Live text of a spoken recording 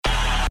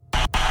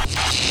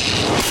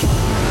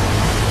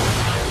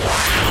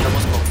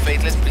Estamos con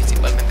Faithless,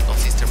 principalmente con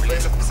Sister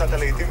Bliss. קצת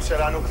הלהיטים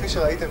שלנו, כפי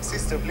שראיתם,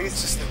 Sister Bliss.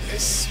 Sister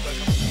Bliss.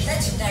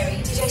 Legendary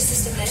DJ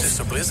Sister Bliss.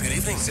 Sister Bliss, good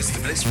evening. Sister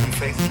Bliss from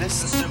Faithless.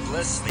 Sister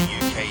Bliss, the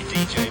UK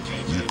DJ.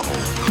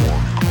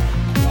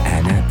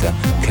 And at the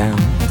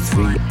count of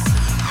 3,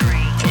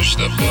 push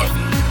the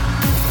button.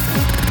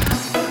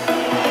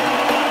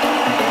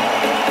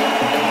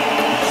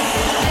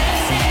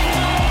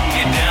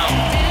 Get down.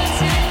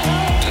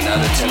 Do not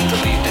attempt to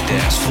leave the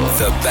dance floor.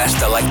 the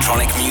best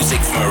electronic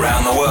music from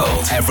around the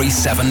world every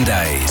 7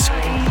 days.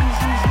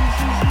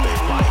 They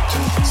like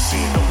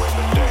seeing the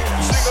women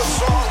dance. Sing a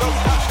song of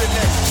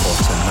happiness. For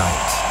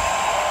tonight,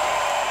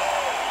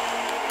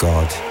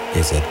 God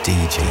is a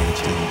DJ.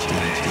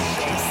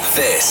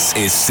 This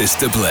is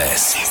Sister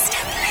Bliss.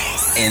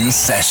 In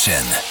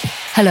session.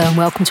 Hello and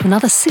welcome to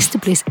another Sister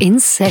Bliss In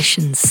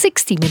Session,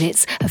 60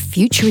 minutes of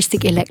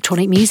futuristic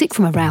electronic music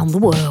from around the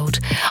world.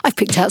 I've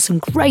picked out some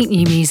great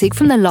new music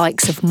from the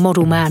likes of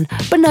Model Man,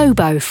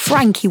 Bonobo,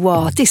 Frankie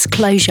Wah,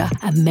 Disclosure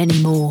and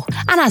many more.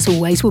 And as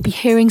always, we'll be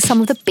hearing some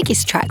of the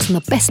biggest tracks on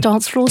the best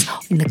dance floors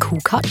in the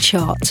Cool Cut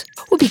chart.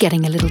 We'll be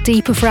getting a little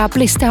deeper for our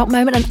blissed out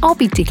moment, and I'll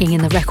be digging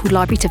in the record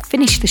library to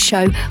finish the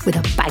show with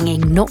a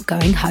banging Not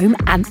Going Home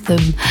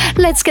anthem.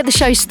 Let's get the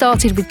show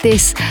started with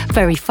this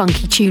very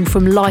funky tune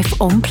from Life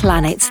on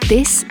Planet.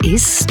 This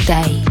is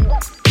Stay.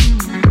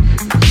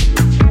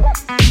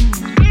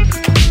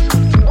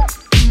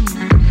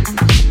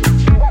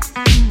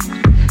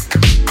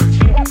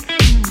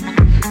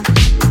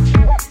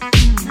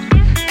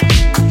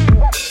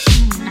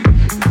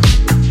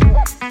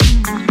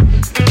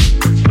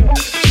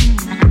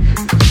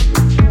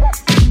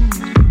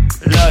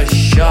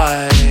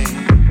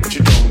 What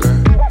you doing,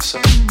 girl?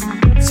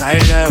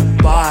 Tight little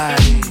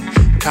body,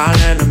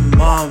 calling the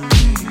mommy,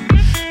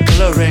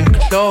 coloring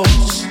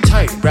clothes,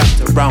 tight wrapped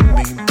around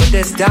me, but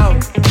there's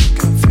doubt,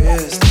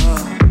 confused,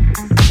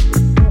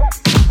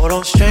 Oh,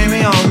 don't strain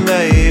me on,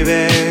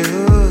 baby.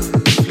 Ooh,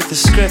 flip the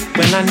script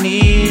when I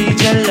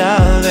need your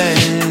loving.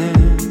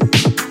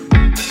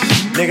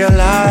 Nigga,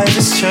 life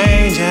is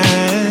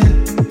changing.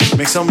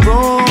 Make some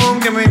room,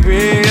 can we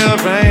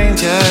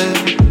rearrange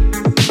it?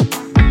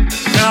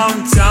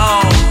 I'm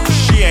down,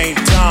 she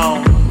ain't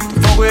down.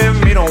 Fuck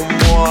with me no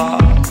more.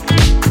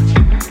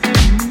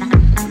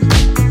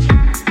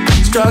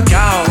 Struck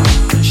out,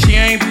 she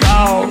ain't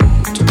bout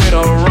to wait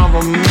around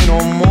for me no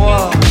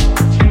more.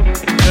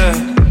 Yeah,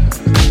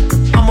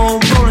 I'm a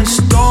rolling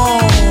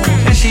stone,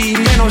 and she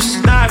ain't no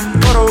snack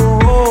for the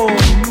road.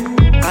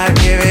 I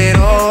give it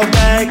all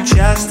back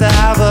just to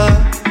have her,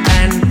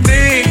 and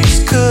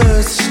things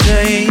could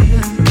stay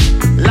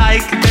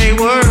like they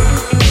were,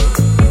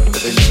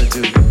 but they never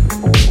do.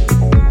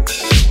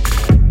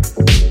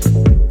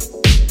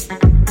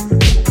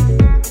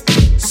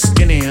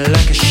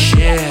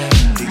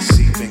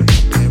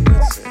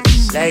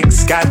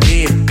 Legs got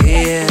me a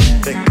beer,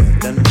 thicker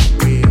than my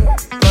beer.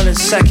 Running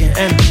second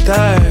and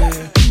third,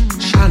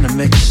 trying to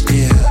make a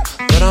steal,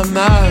 but I'm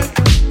out.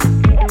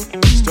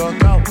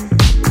 Struck out.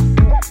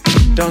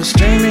 Don't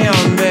string me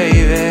on,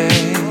 baby.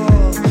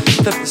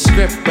 Flip the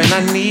script when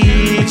I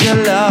need your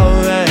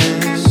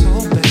loving.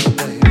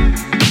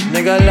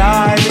 Nigga,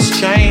 life is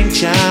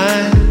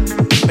changing.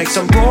 Make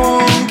some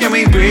room, can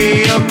we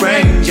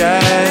rearrange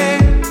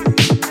it?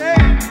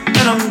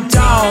 And I'm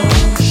down.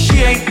 She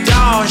ain't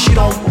down, she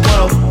don't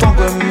wanna fuck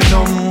with me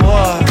no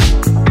more.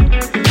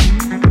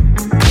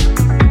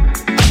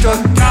 I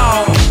struck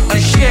out,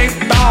 and she ain't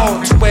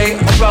bound to wait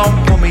around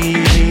for me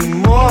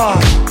anymore.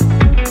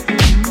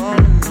 Oh,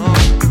 no.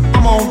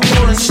 I'm on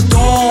rolling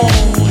stone,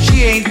 she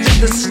ain't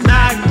just a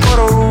snack for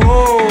the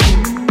road.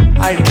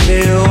 I'd give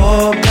it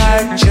all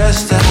back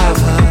just to have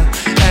her,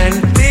 and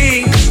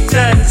things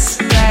just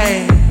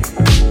stay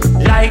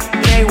like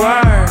they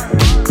were.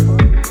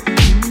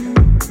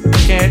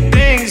 Can't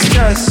things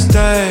just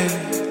stay?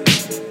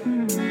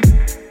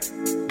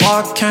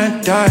 Why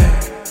can't I?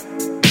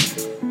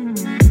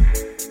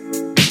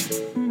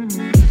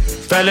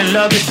 Fell in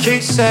love with she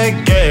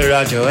said, get it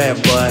out your head,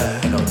 boy.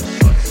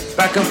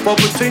 Back and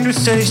forth between the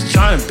cities,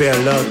 trying to be a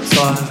little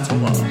toy.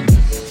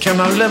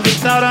 Cannot live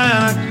without her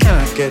and I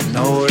cannot get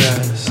no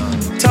rest.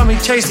 Tell me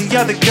chase the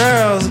other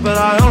girls, but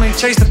I only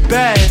chase the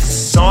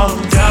best. So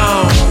I'm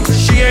down,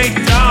 she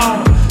ain't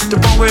down to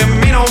walk with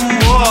me no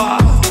more.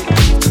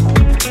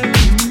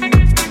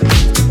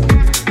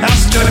 I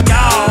struck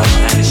out,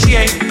 and she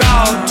ain't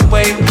bound to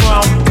wait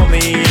around for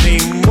me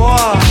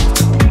anymore.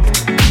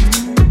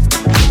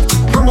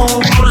 I'm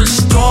on rolling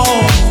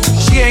stone,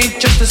 she ain't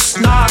just a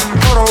snot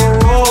for the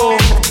road.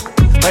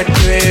 I'd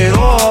give it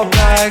all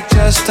back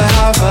just to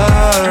have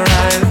her,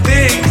 and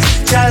things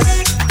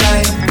just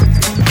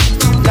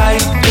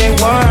like they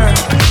were.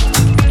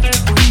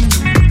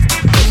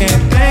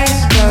 Can't things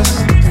just,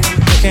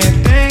 can't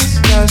things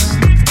just,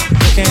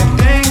 can't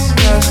things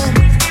just,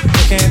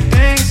 can't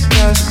things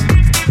just.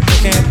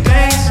 Can't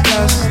things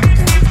just,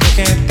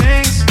 can't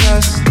things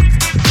just,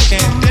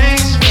 can't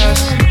things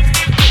just,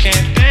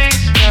 can't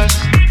things just,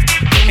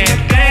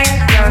 can't things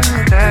just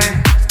stay.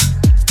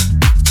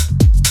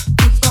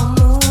 Keep on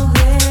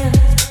moving.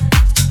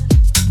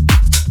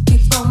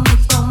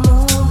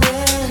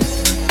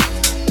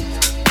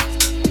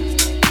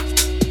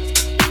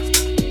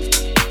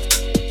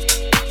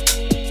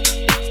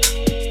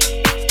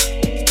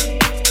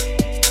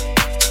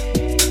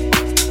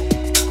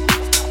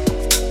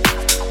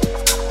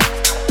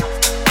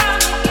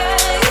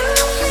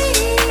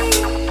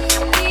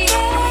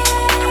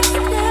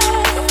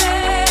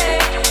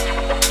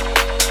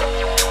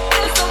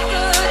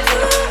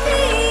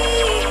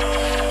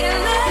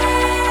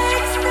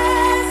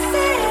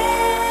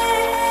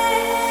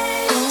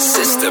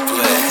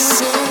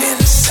 Bliss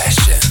in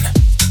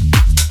session.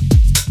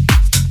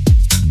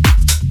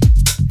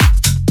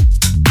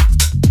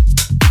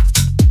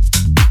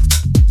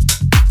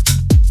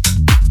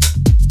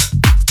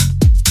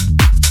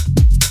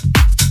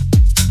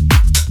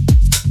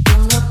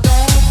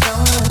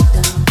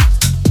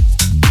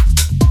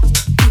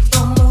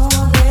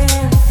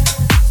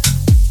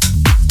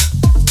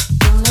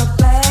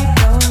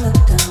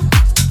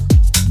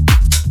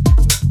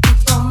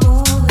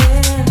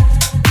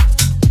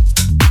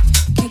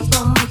 Keep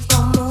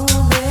on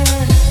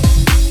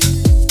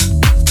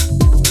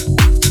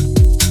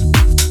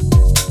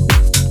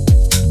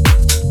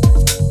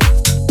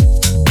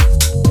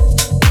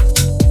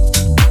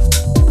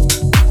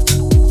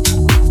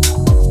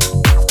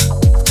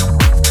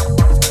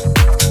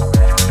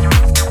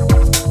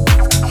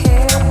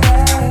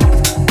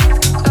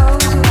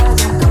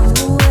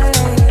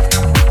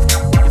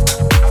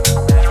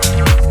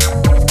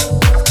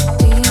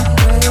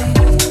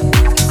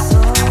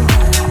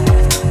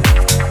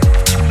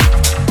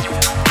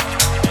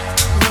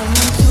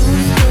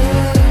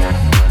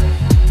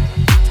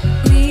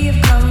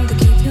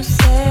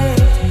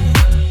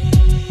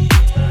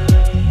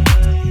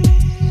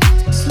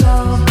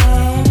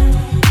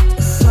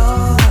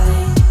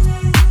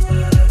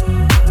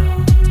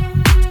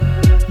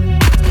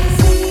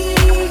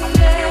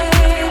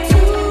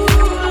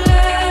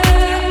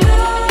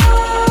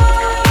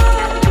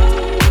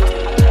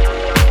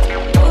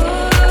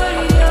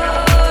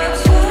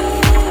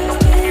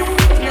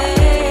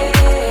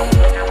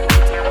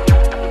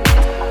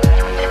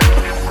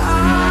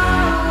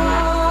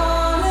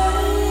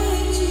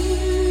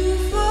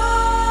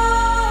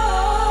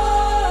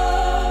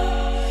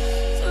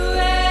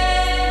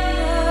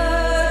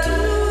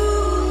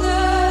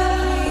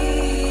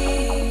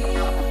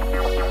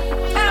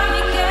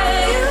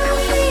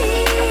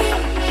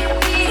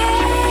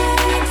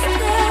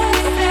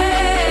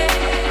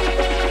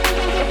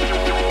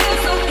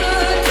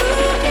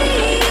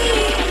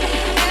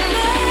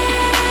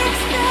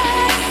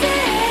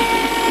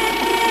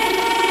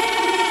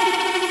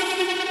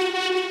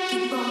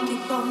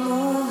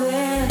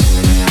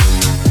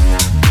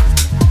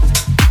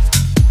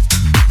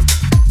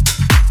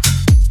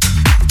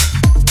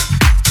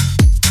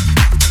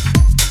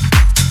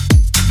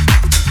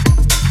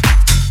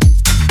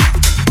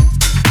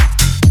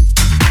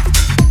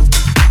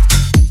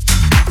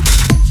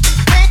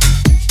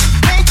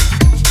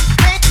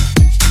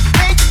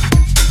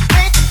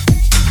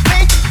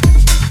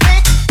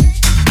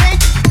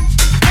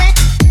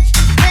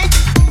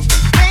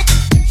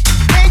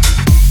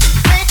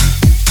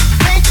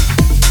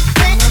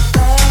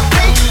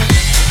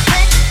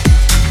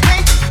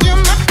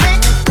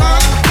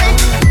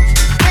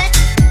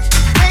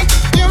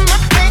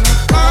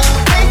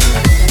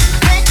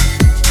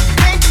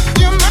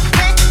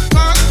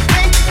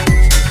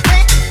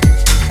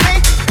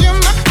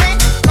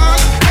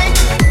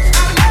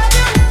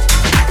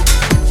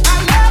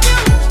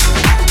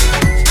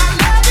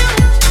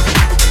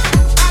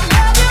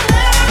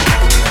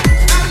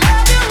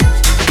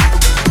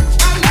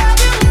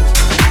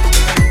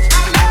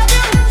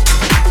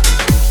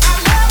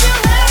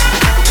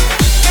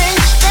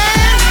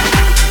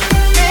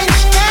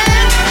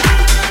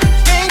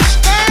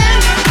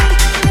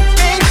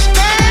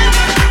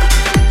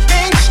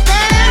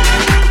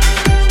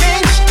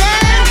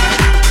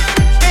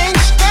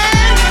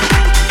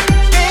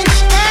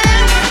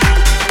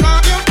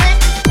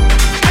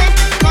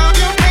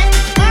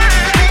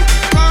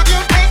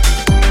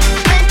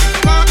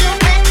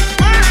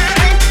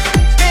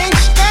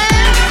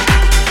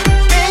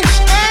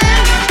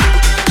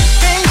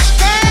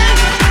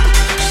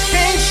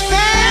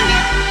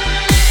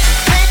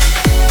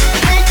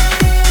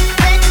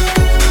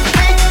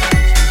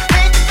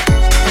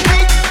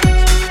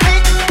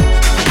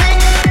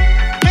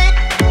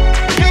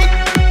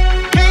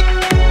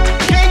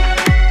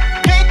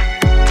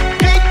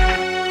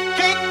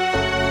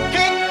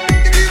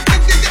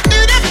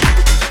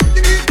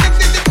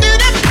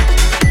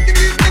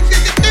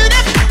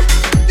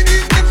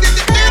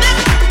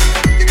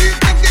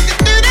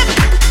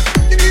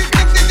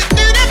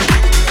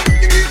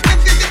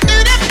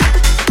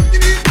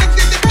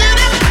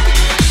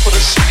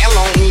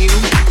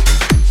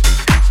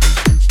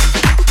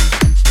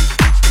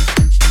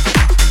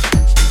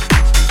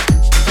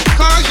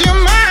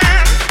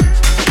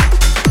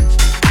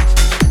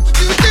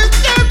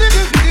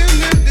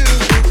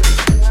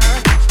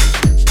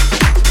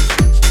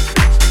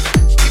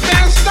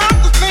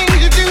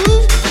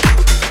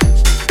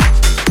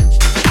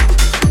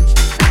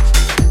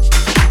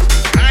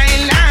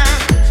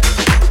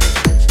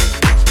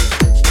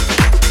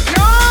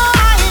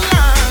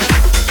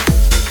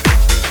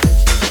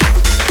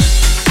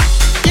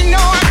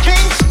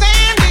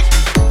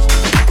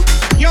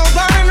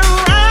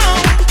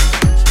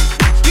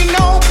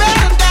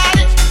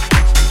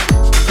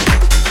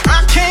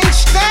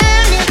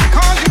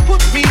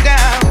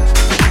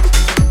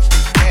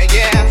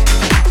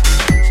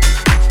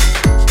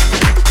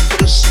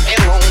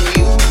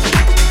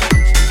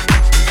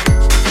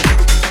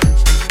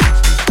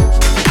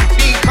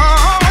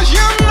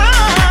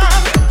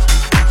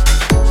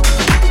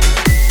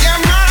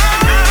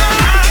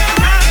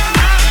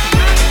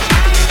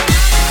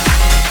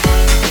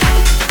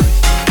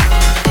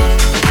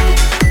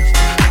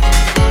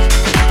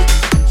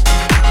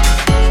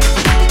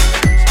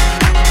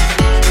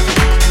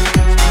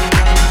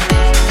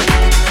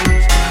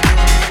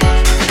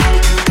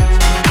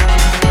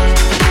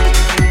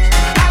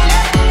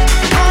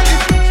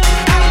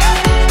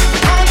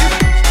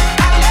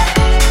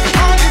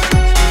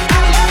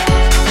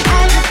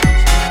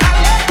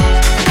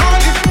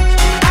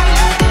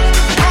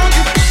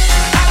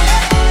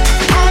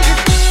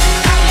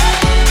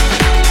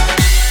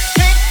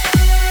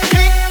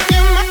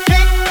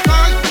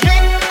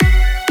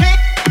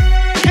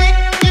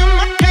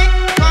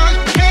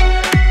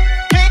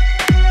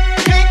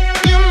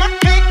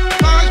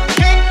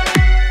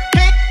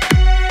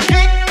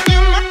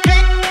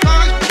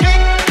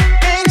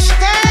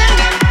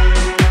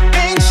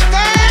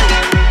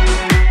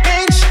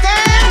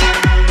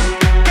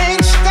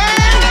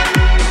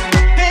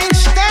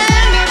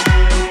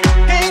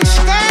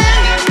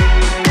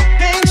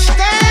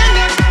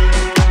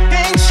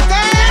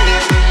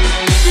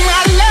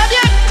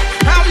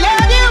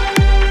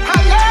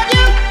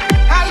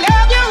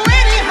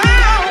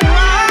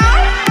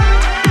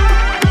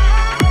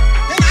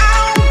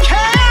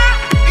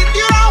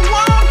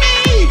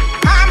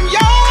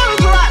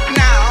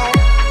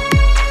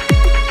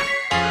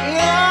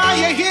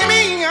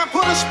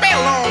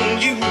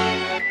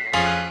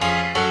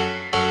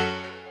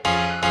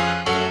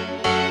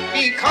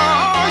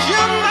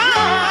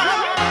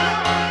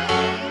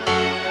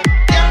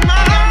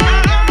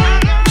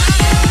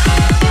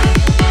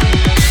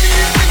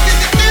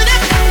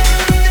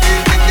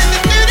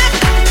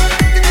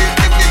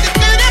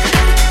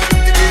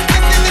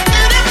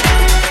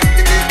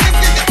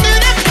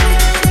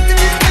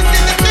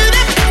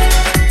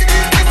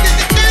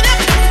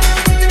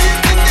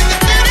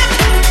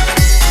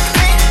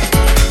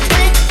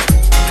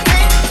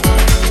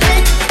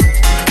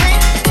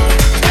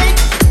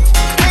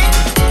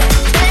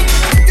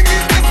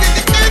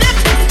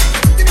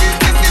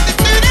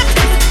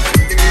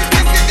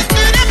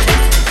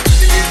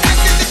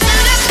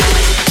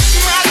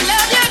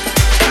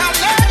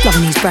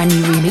brand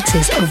new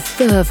remixes of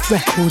Verve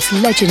Records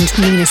legend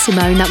Nina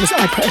Simone. That was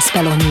I Put a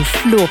Spell on You,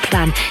 Floor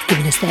Plan,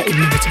 giving us their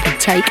inimitable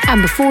take.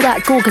 And before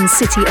that, Gorgon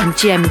City and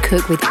Jem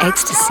Cook with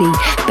Ecstasy,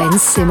 Ben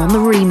Sim on the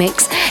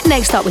remix.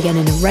 Next up, we're going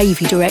in a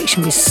ravey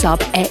direction with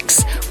Sub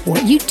X,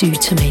 What You Do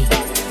To Me.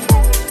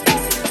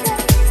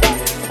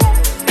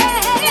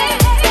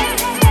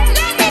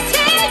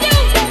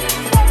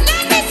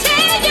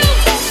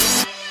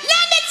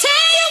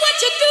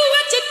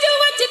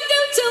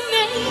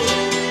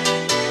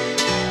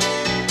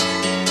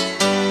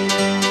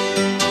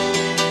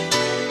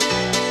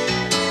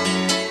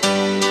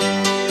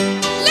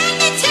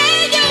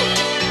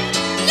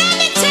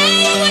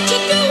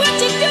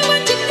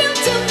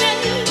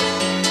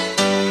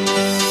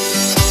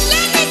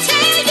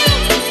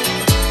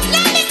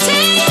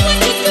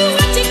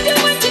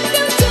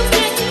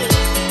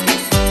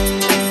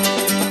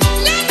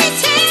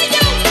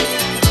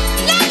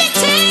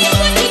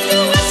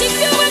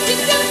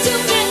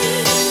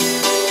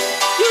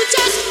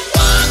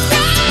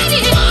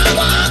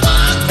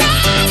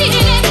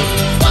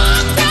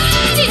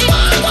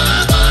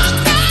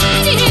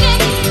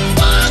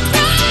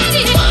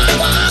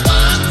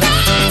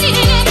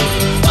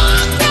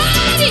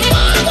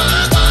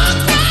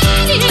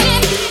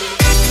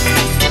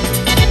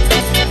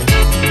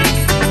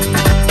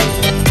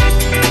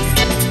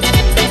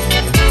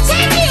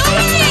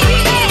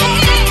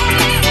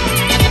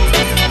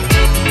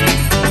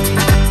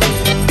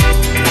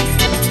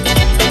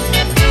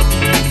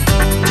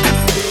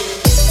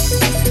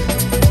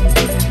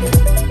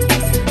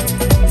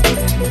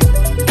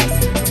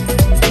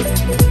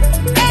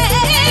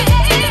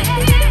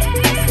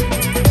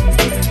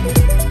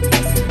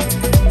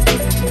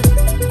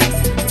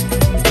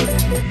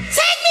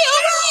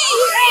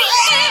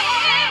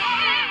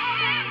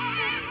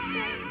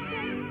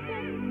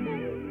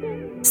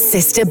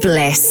 Sister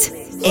Bliss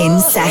in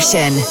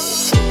session.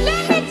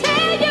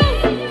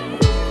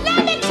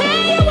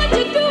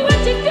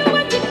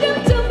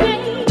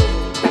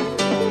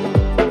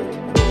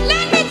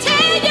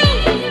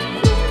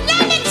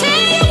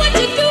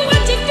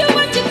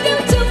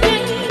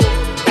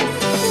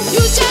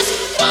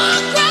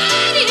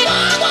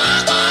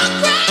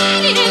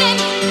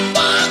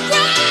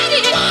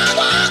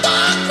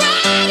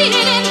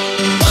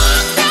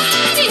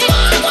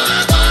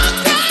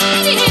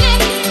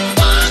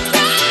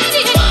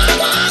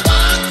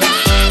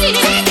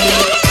 Take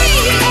me away.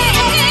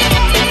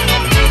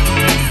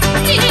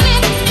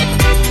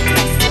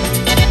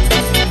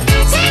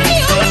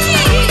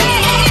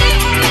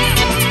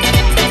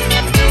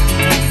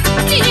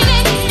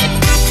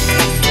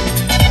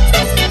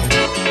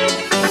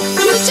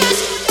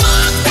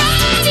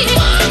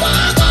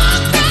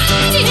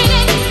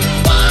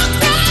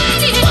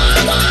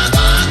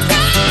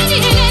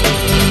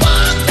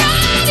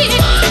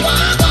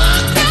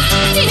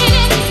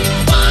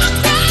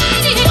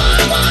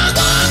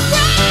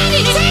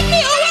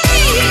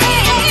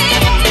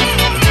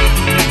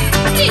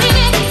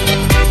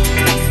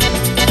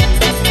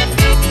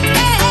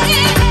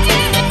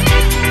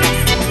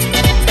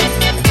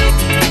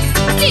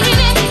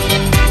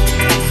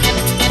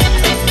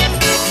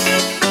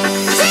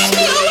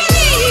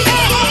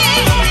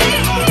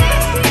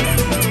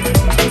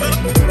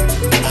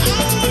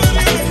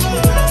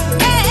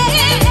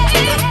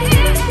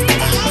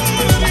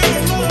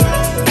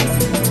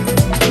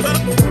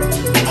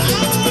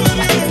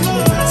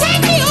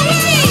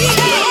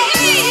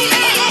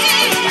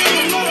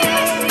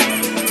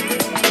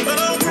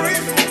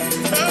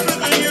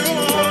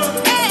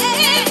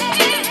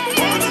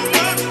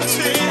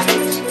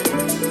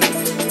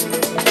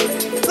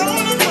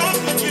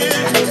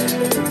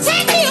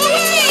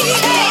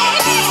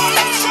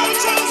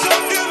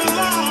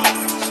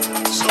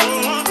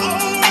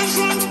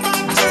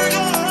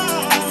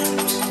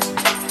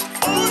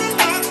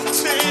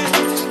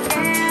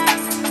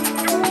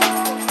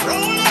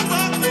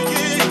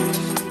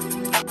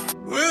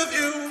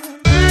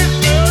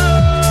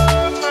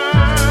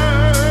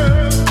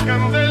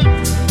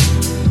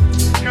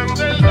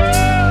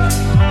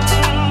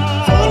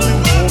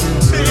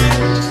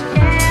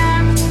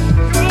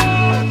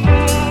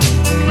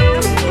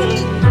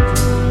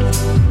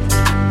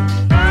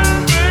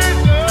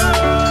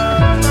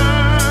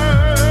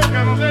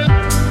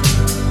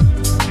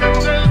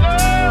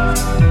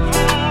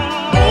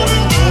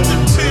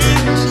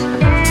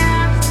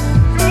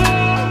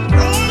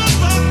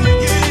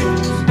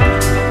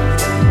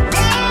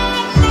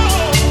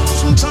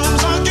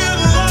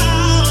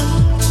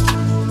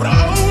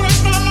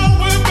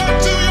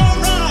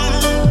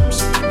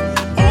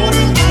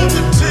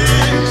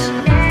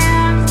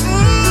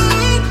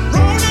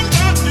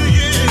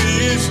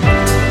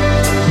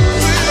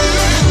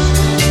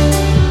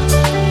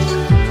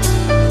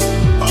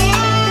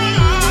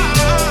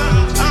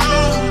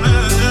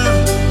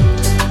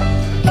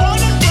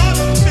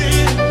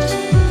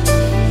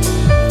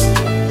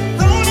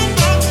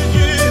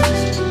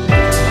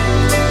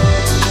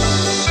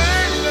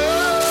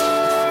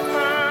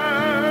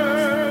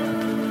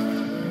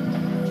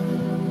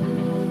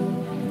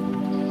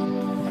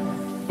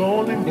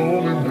 golden,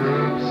 golden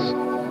days.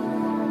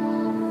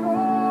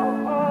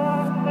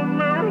 A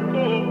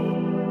miracle.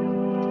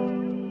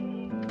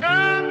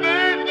 Can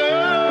they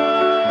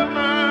love?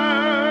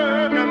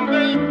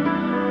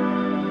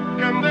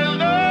 Can they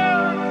love?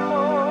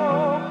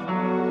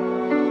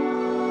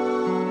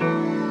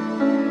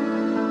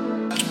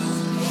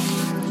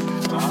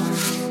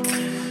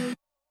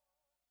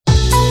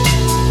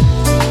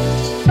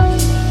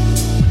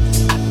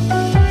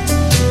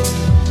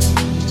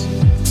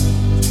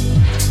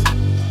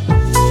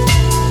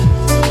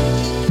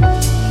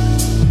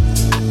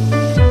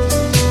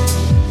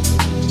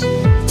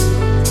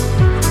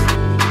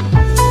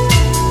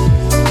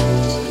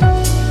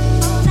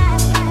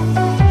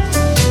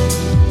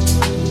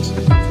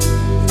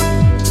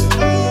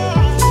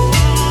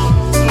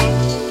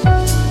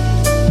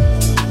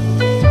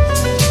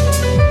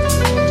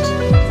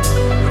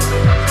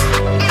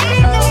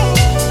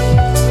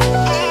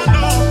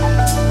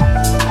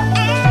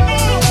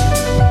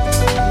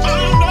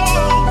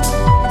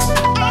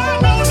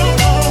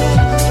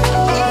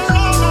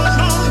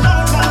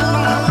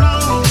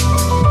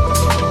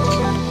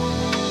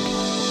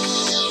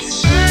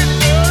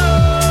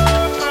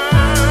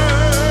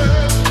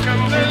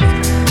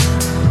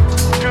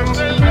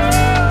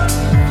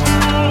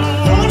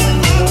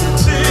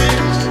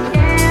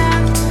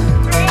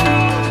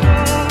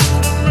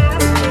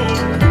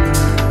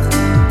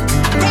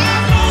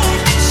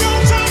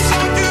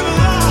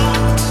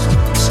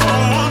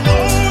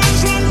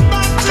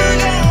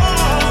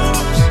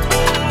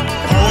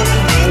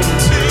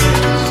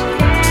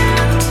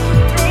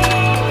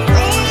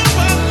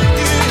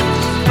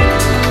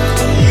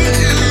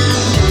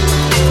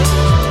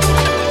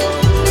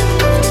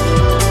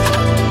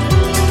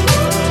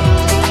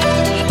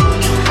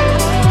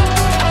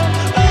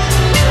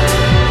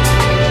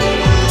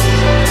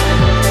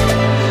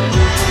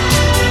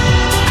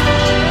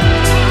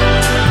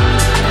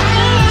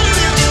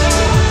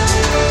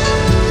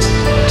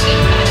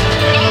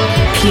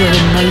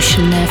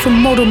 There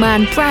from Model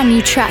Man, brand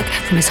new track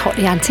from his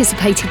hotly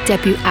anticipated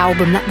debut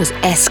album, that was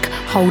Esk,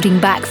 Holding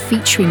Back,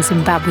 featuring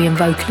Zimbabwean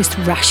vocalist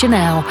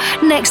Rationale.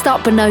 Next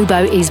up,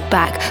 Bonobo is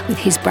back with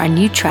his brand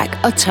new track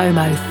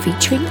Otomo,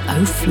 featuring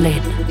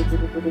O'Flynn.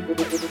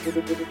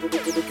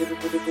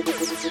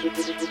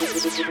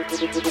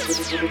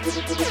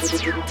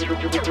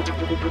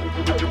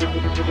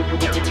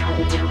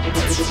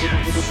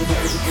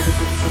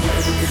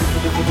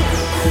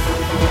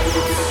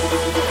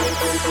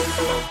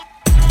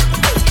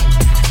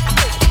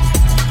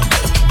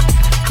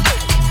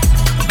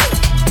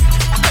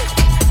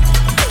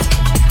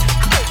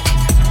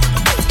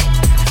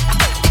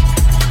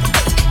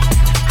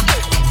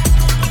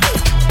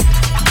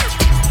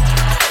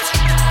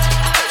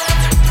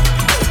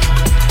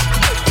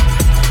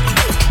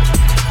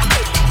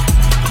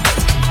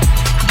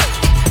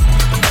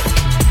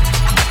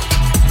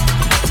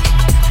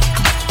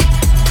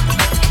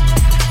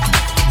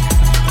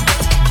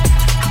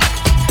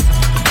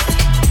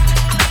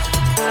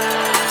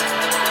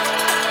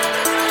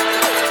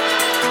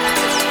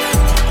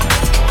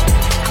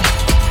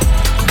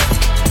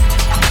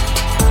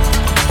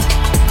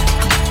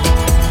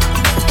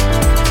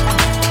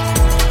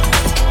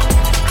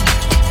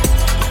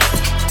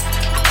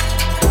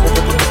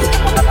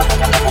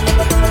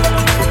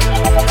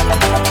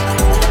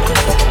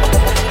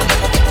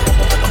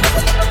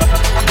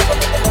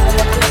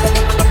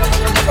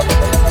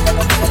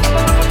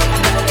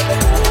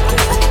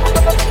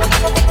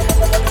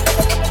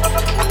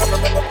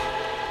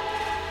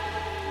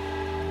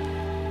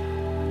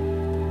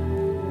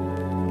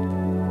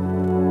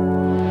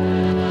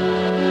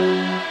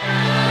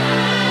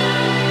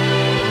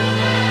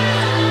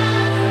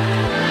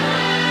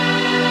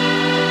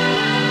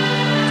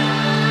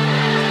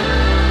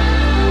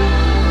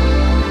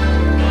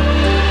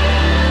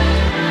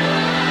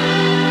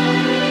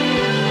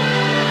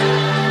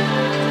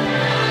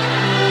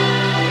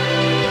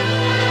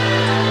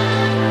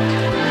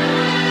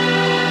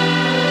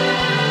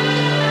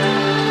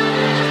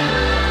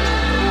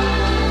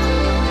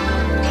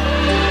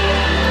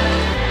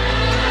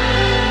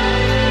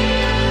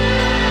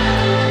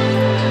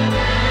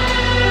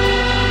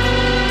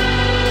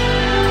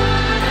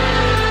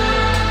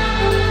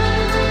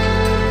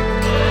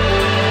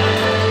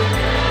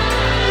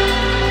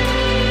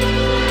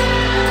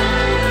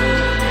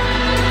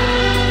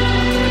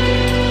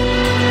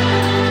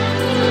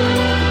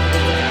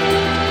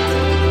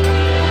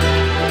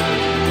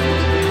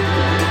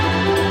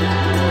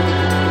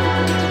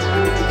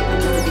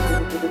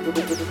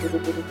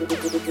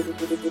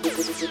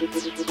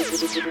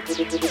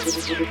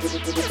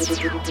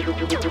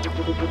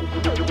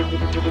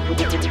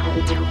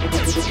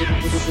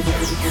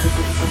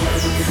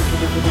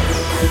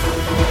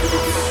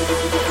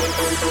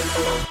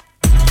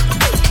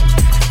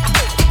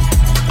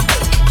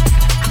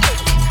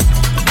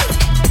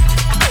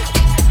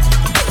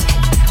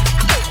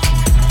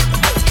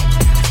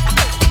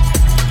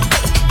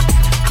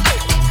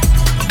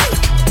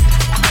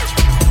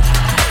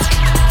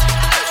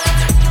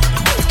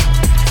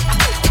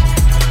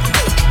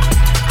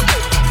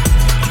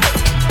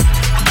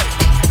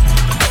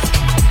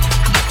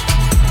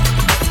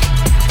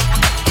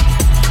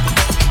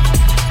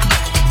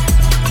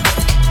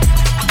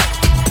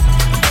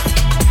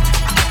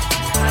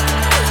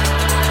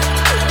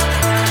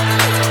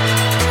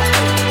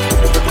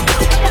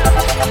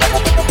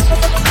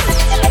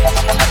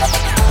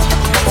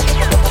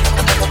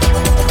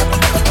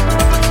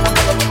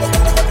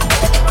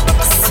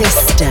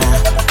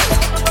 Sister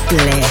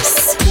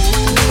Bliss.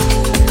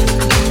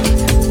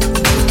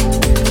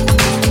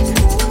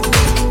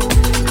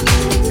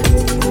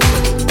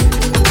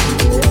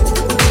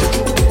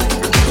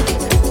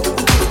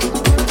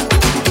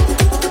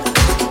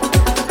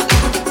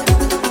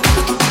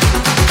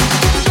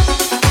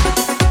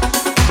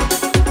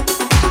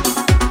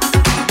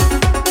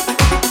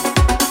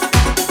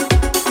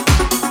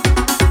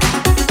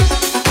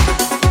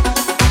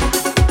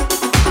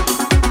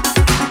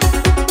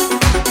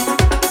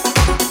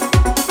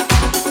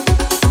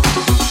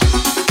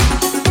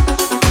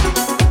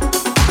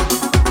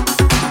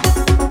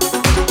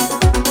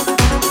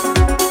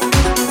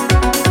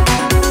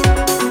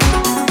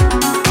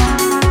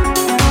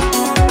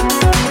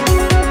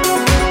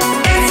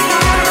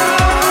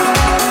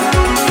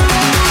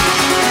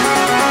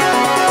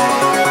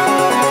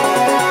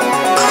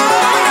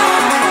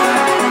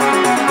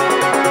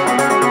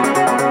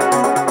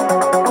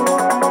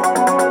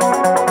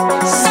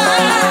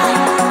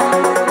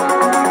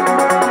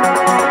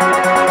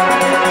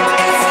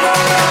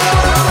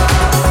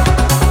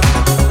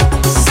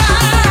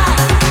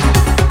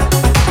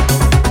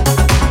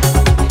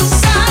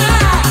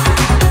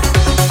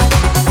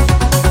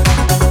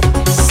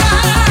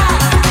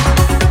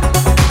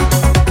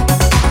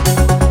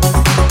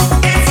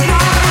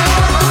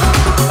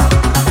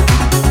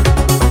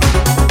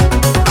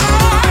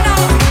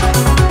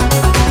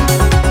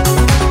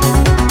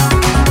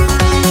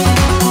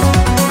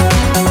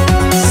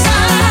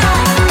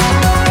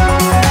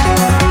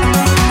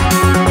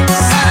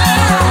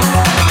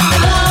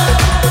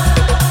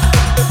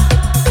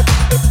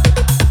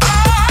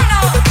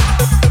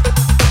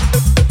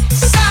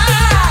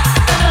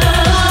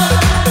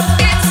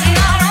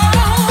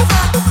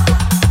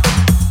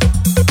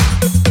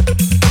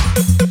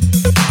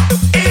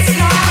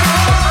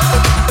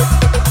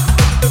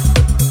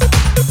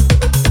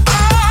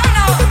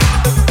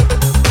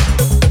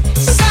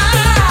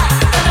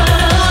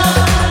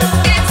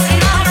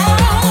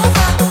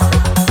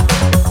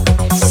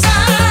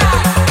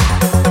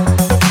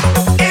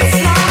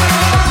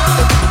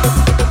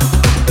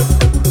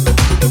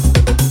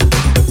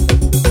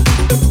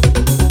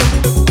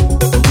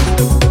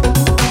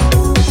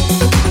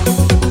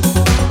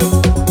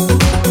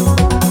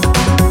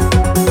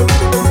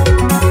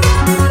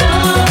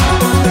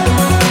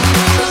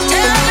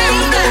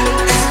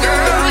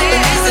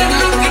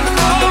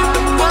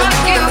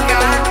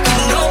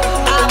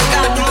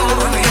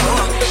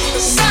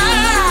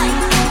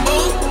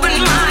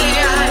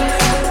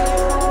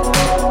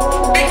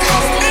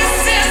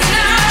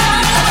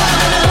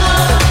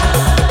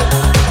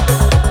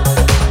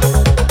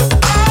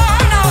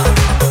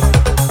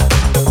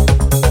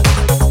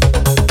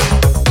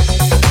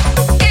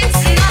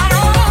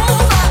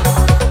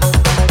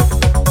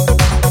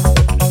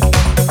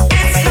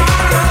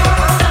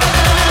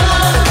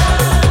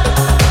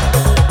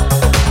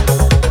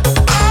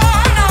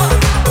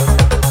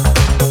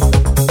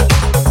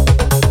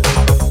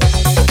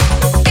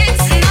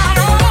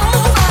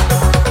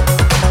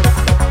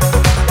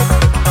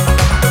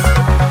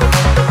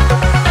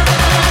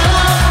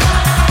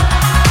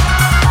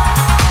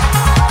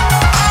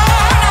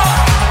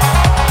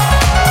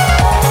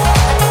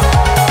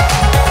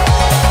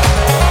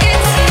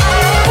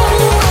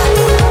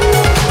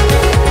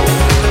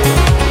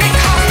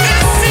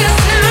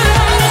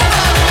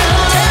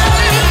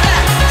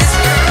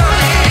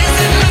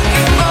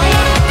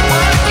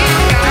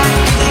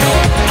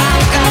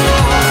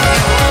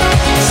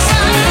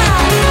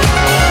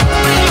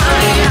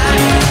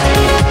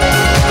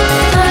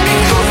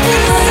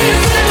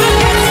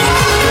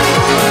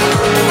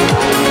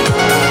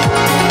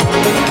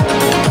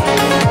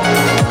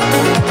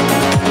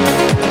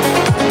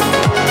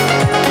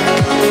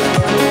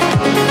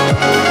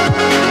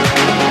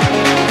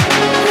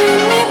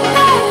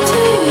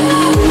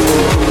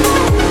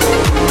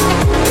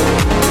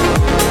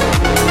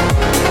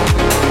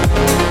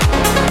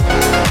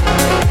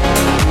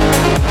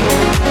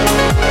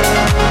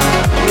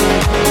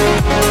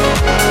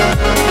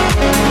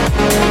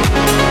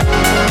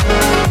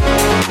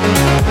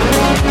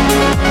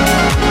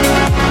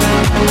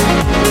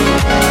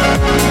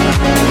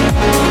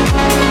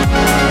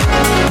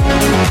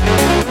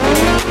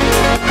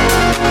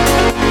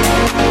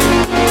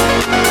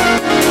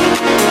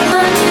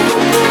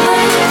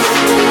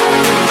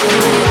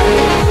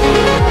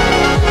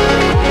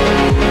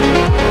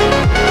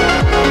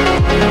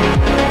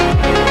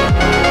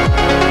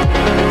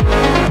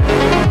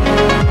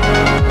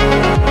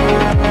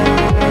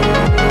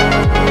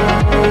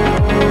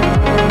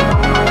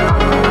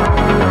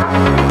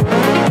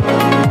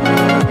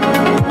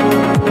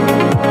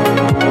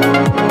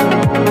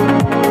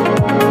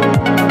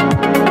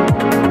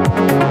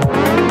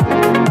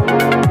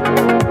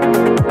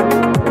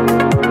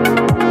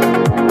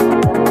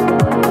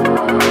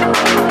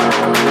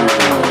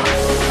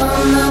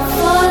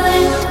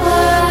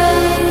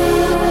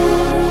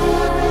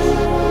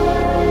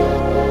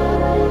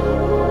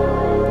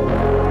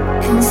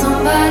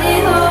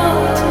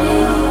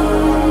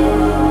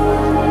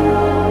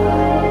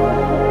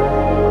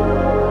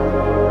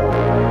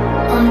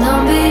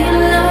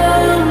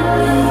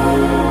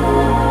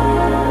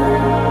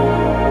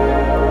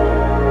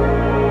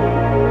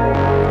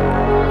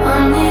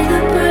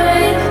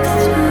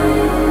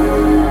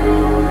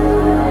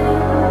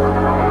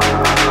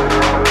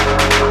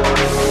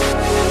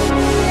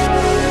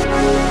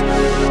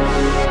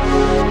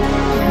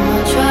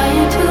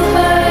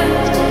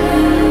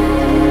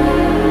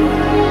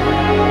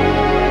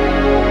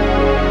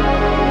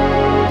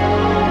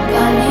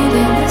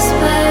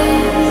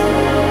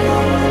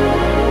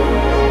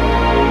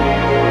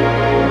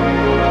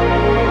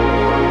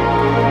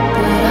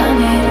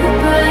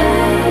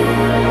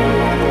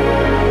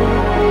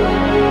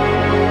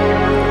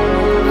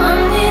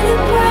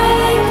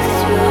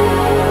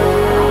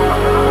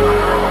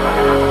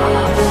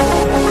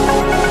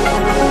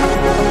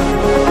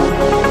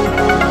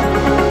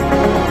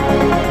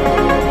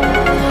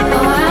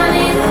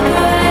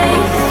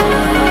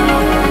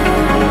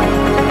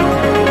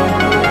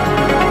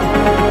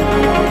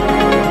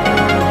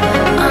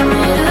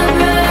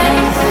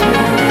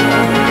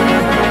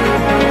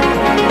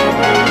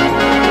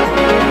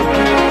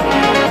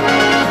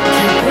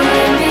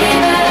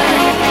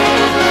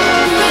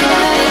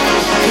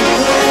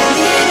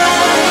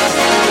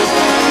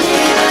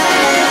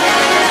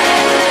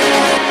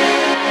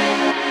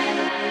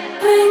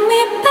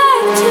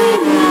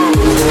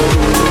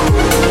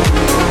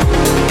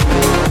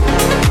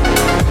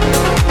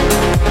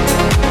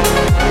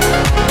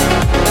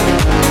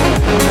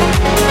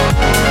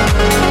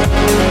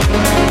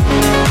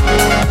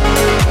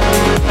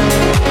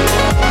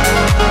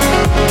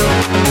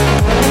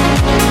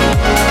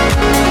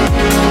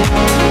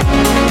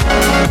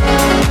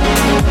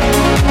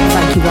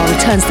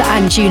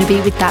 And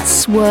Junabeat with that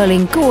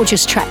swirling,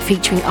 gorgeous track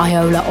featuring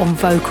Iola on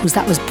vocals.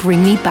 That was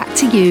Bring Me Back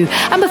to You.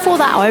 And before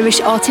that, Irish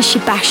artist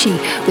Shibashi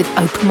with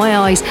Open My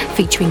Eyes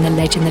featuring the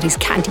legend that is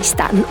Candy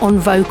Staton on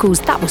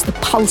vocals. That was the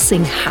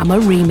Pulsing Hammer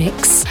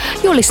remix.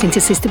 You're listening to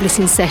Sister Bliss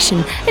in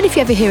Session. And if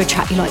you ever hear a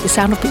track you like the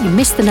sound of but you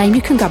missed the name,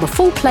 you can grab a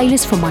full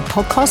playlist from my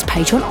podcast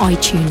page on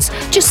iTunes.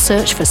 Just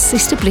search for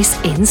Sister Bliss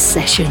in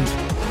Session.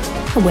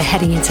 And we're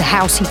heading into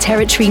housey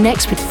territory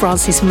next with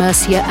Francis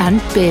Mercier and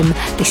Bim.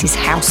 This is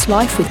House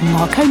Life with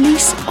Marco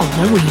Lys on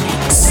the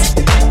remix.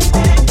 I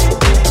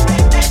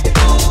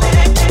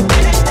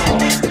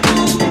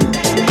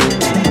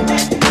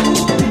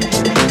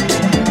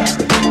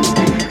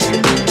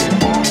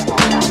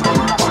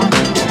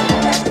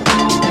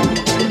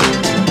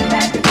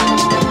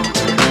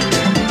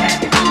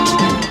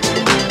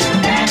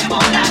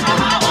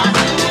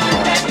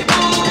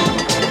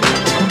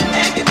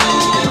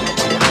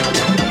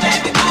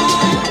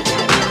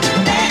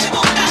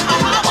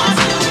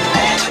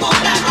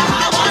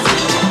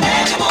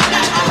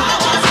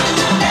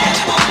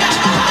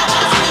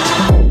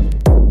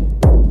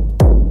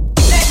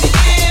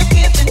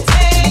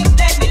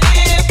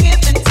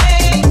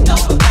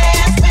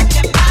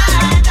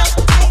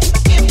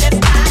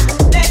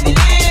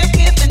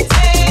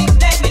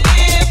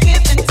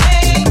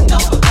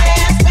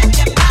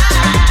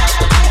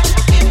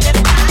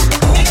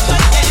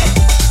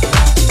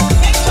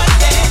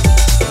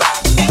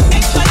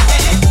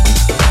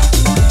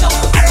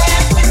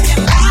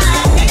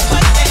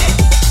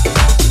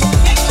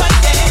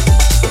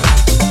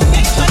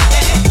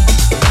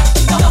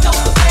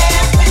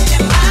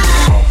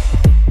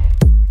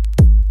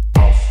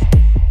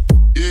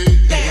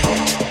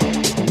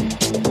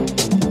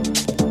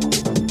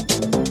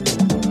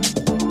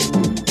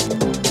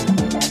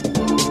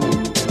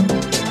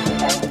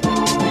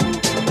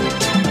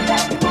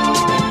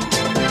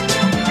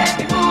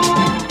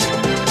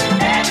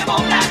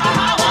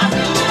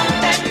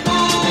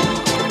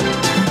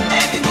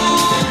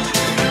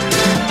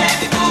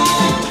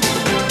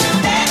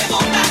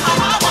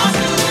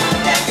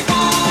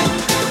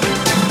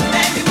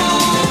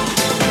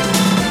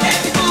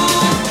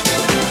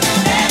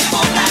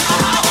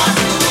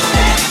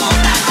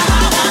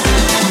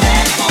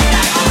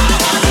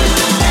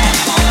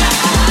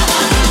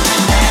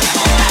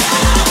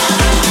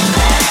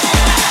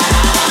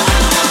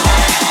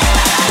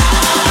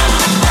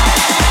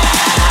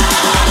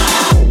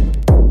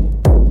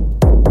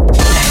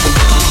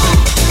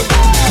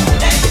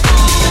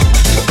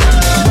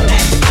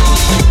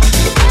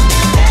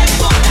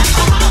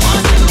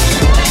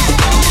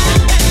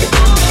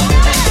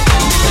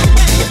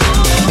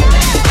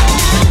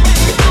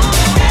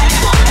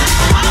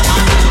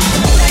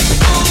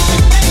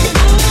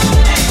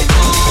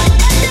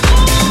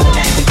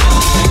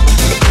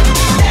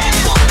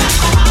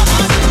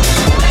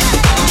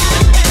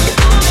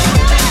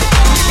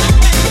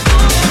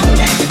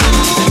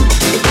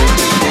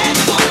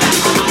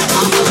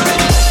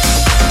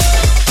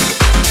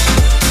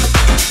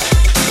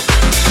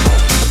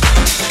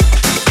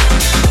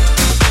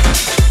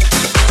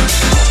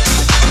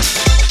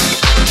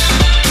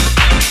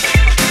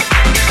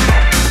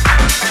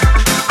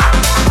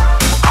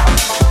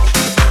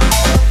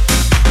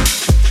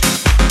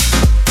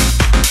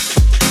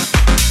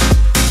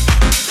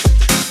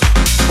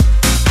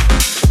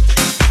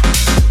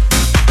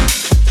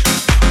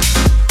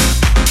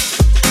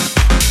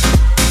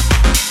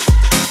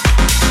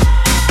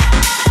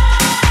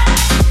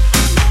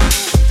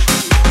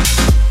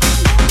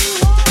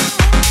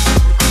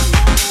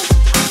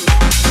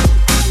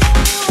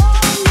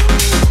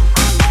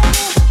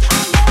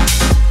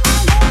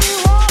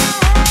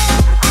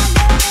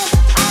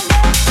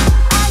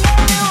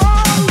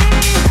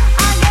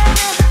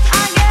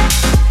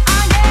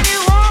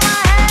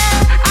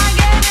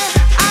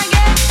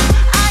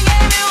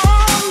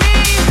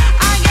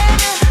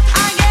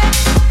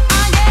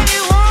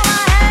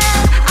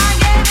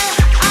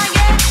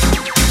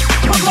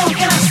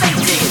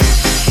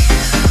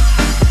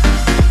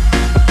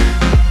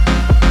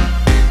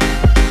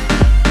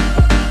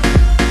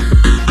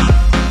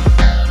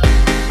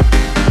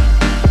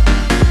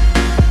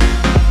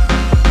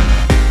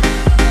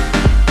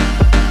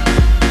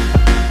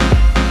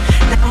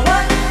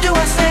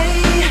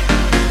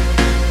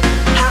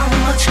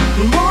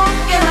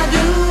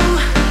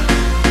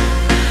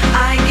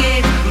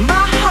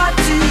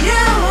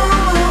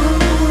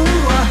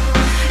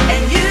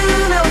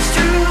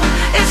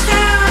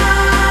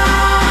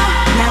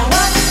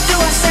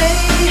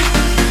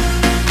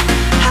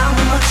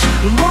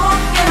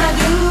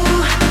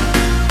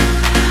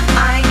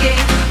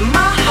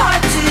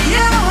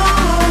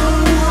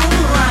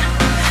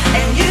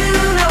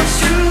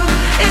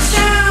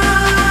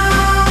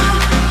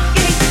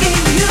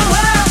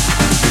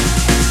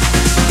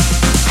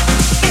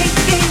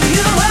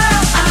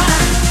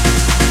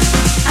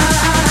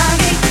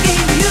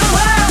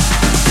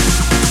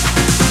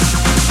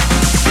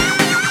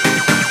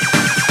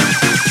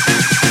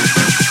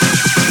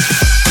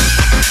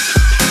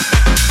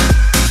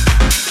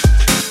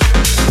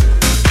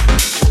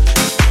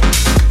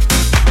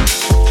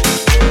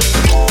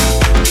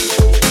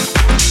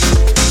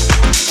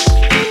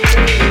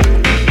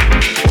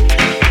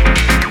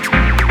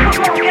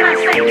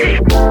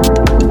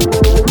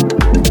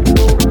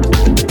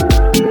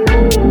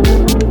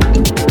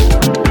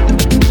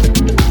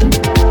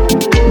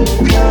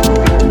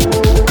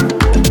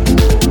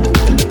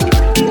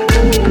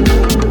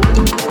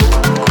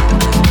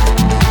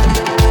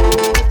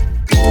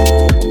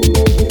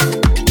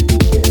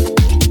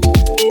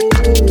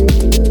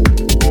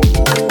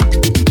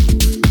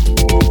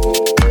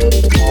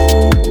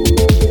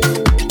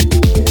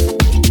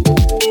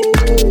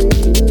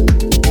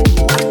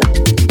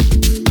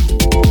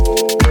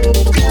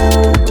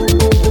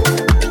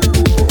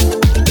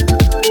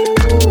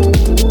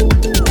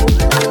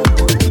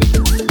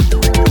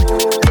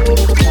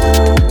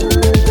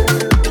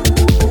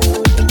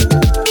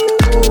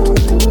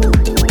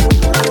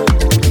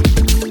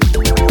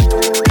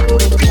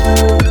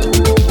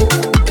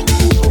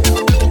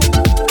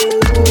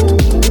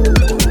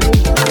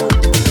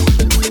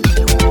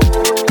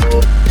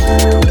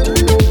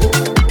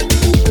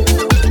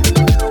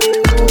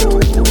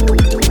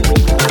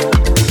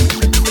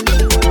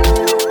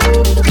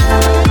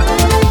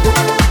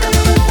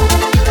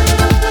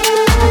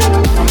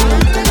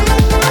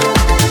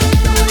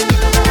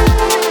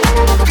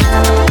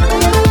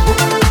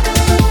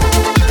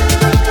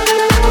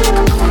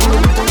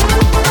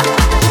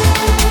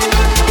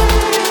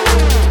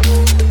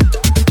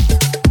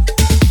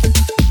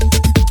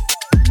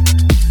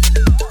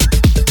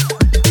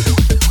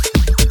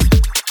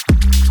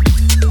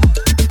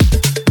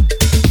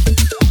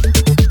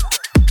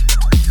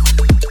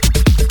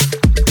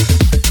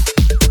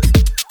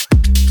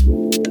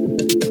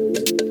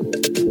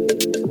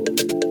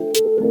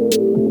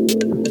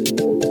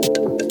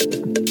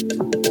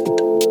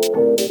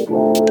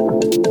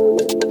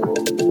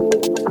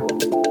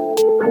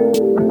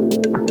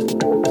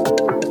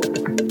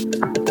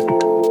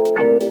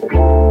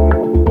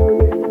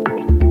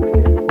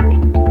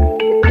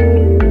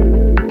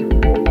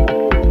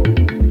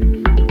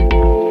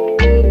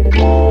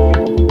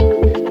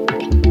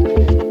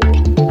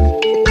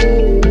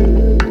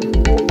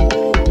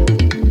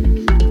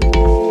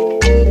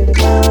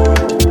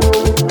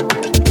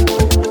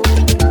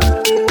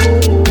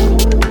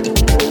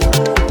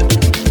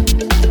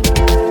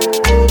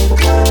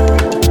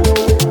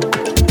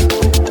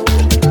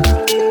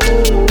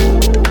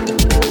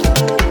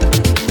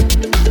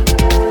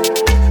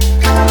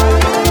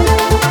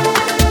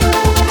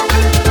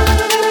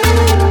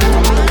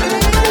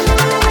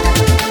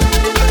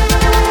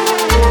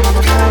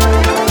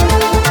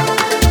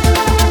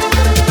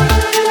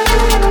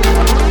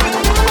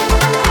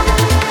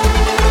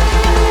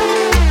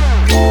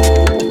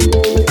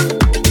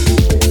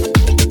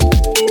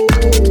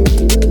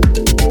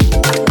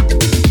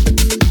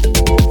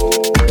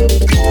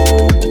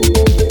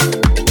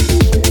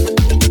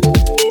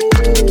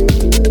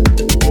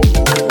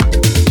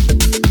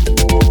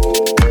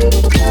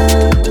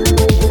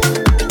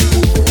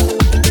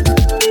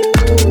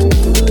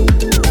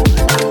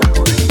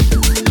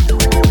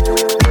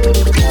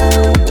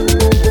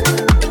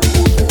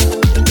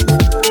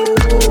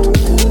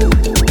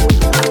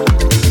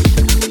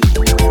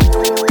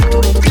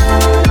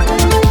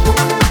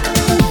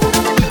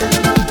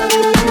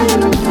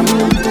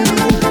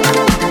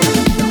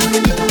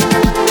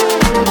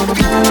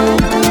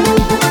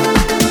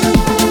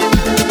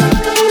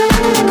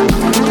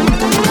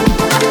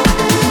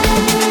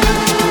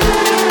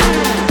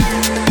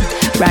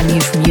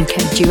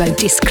duo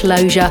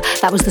Disclosure.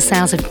 That was the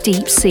sounds of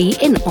Deep Sea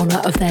in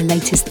honour of their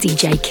latest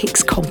DJ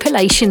Kicks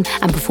compilation.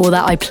 And before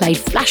that I played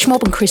Flash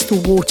Mob and Crystal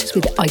Waters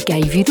with I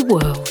Gave You the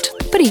World.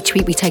 But each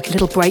week we take a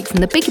little break from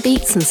the bigger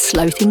beats and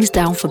slow things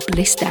down for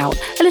Blissed Out,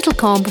 a little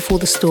calm before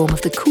the storm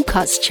of the Cool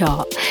Cuts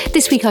chart.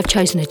 This week I've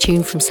chosen a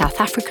tune from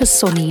South Africa's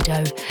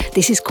Sonido.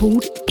 This is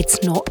called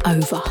It's Not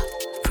Over,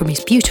 from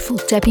his beautiful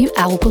debut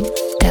album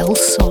Del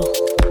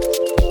Sol.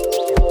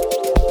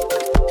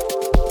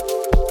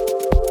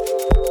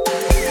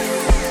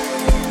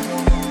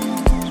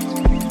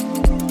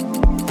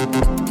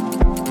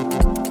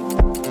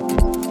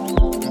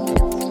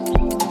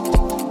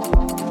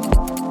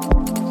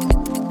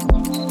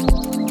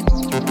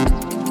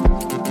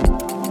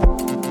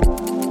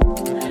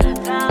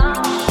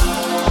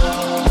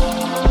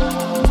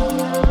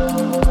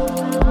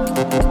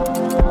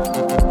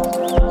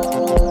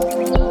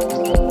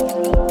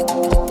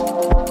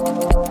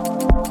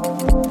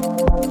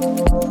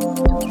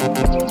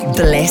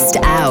 Blissed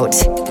Out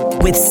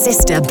with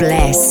Sister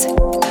Bliss.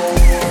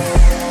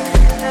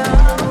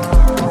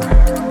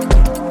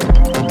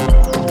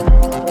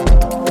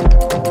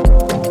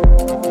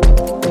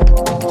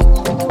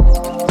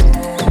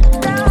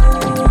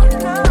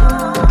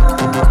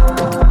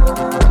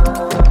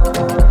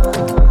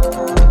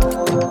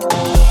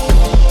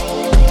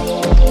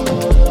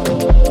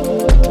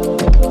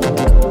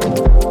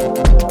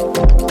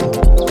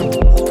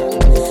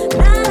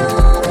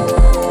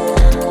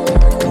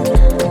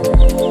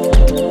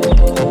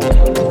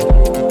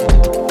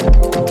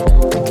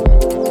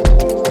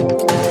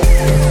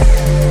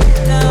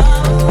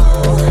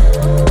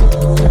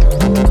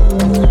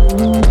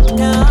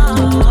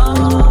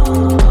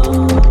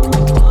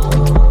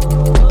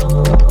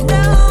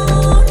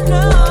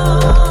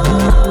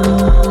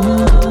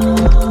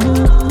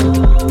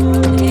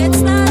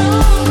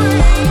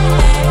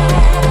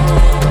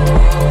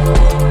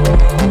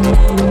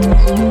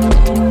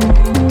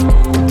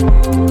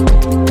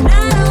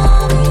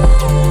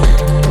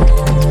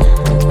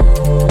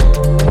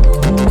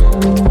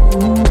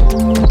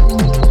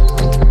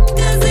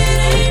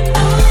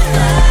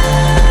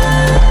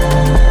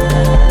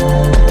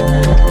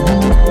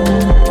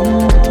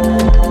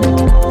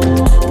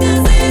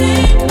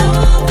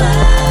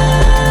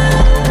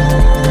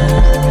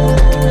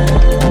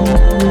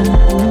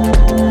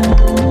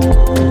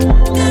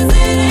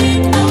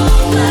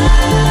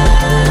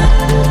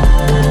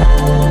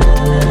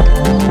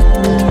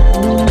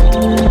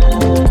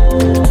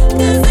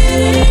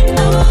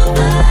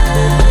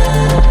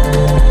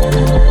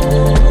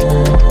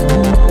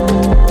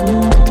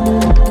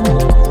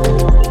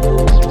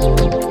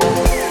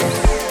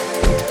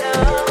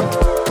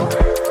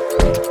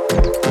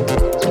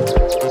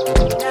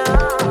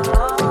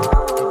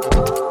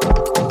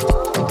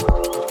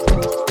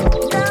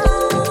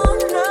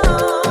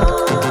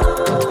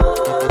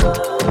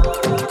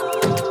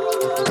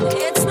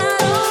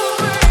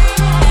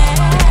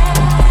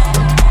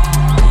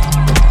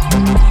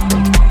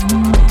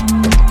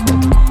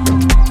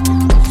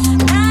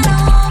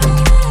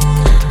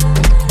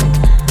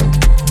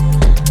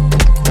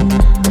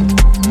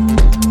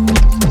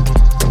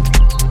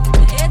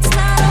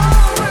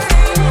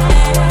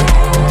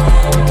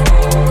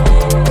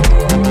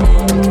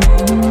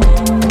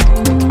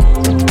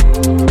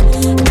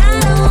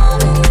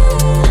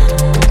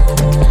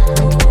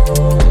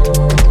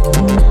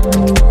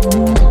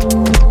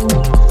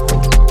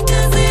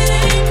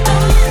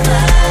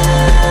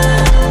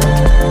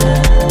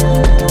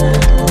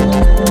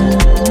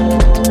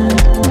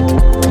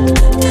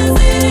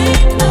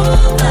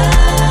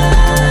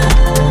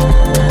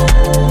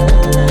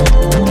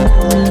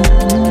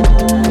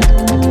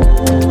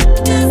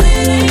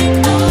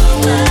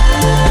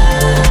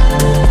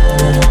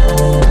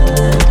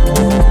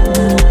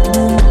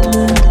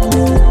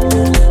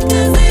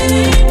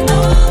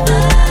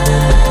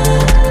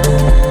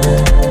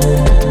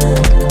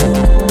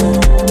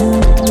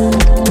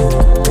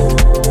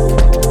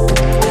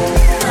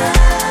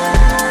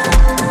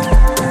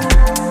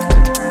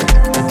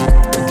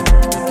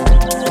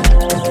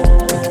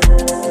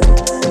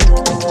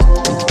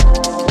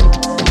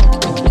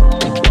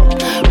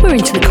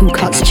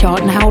 chart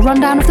and our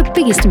rundown of the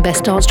biggest and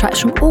best dance tracks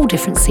from all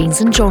different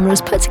scenes and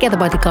genres put together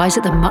by the guys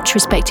at the much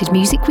respected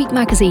Music Week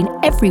magazine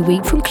every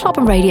week from club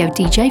and radio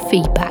DJ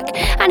feedback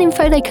and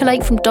info they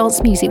collate from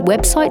dance music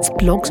websites,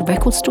 blogs,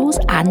 record stores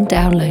and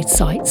download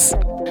sites.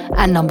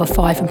 And number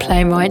 5 and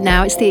playing right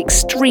now, it's the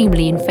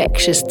extremely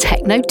infectious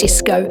Techno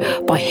Disco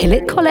by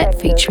Hillet Collette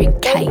featuring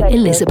Kay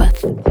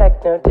Elizabeth.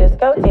 Techno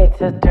disco,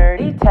 it's a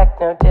dirty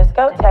techno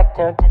disco,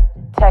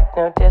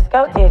 techno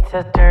disco, it's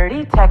a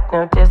dirty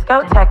techno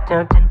disco,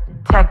 techno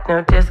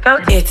disco,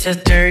 it's a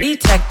dirty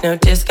techno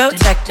disco,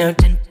 techno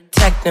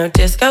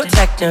disco,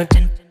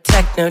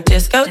 techno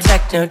disco,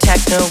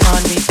 techno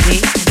on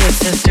repeat.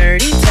 It's a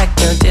dirty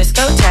techno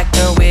disco,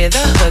 techno with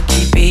a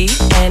hooky beat,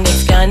 and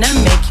it's gonna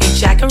make you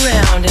jack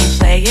around and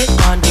play it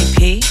on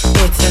repeat.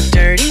 It's a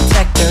dirty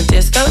techno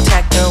disco,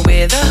 techno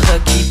with a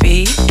hooky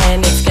beat,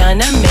 and it's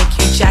gonna make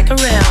you jack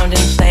around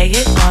and play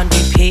it on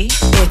repeat.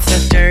 It's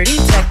a dirty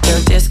techno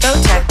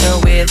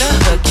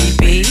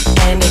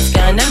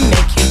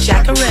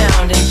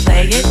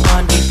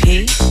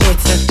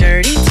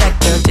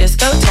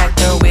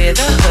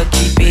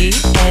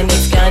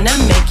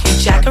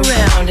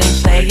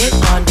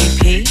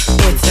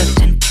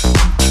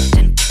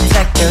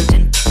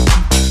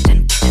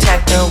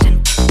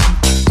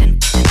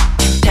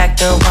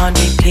techno on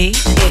repeat.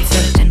 It's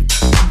a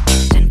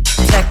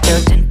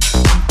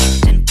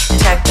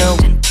techno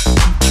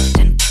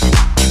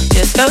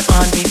disco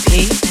on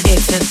repeat.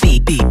 It's a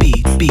beat beat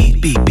beat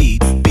beat beat beat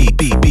beat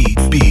beat beat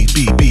beat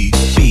beat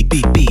beat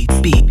beat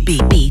beat beat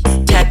beat beat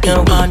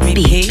techno on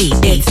repeat.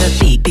 It's a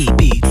beat beat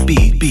beat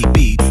beat beat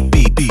beat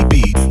beat beat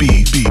beat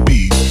beat beat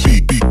beat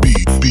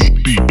beat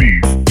beat beat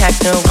beat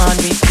techno on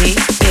repeat.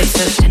 It's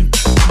a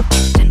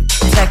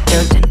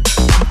techno techno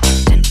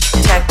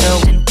techno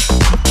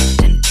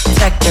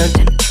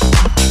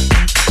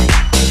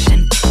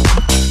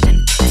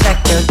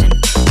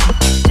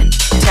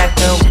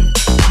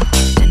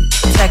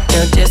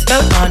techno disco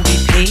on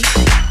repeat.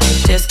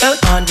 Disco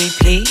on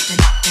repeat.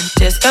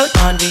 Disco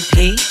on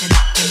repeat.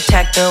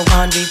 Techno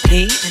on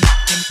repeat.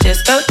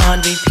 Disco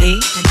on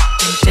repeat.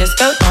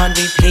 Disco on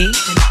repeat.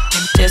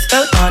 Disco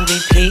on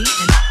repeat.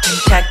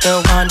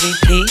 Techno on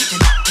repeat.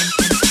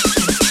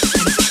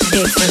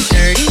 It's a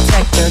dirty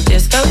techno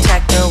disco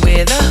techno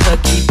with a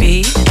hooky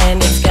beat,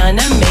 and it's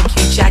gonna make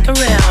you jack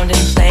around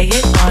and play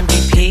it on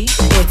repeat.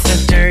 It's a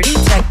dirty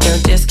techno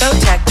disco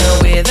techno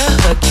with a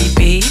hooky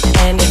beat,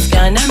 and it's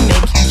gonna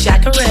make you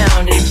jack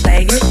around and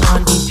play it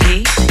on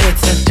repeat.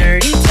 It's a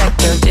dirty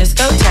techno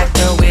disco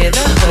techno with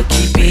a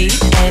hooky beat,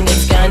 and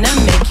it's gonna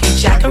make you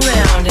jack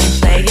around and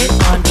play it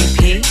on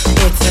repeat.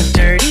 It's a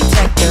dirty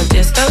techno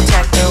disco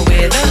techno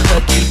with a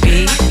hooky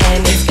beat,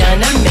 and it's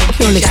gonna make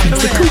you jack around. You're listening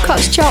to the Cool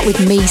Cuts chart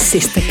with me,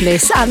 Sister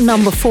Bliss. At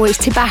number 4 it's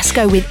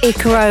Tabasco with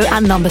Icaro.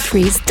 At number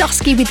 3 it's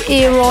Dusky with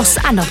Eros.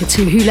 At number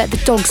 2 Who Let the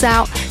Dogs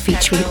Out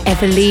featuring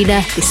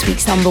Evelina. This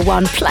week's number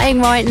 1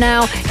 playing right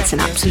now. It's an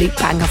absolute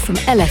banger from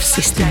LF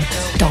System,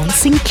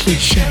 Dancing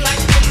Cliche.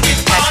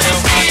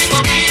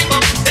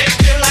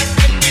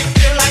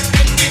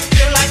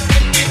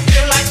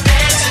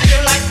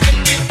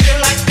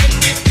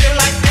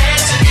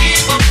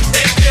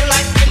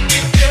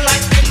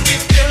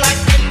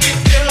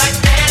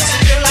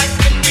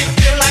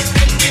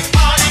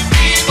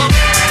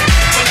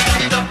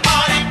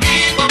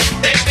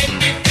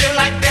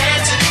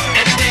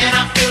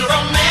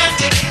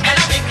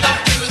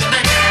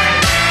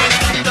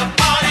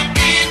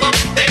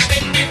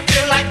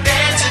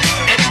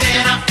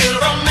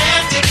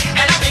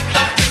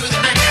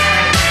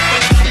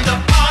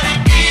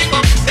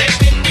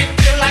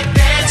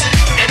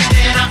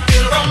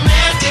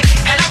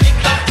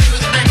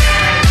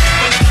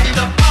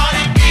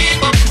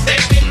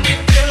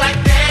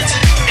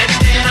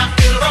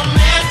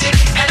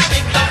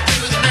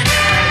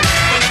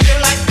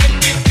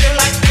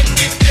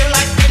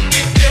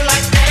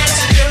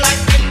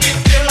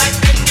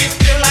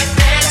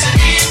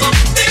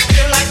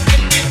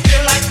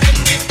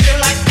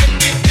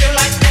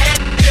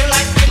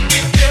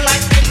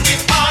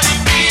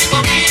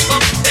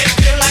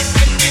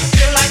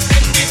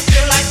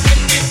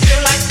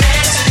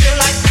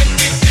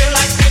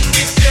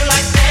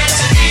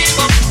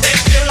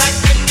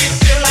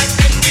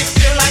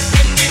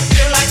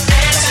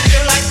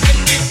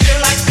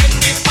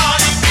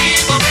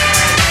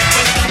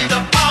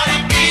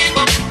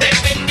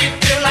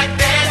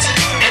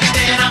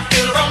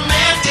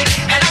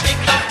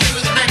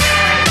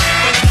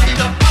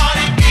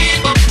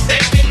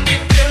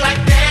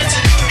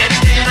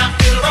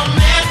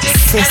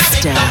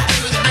 Sister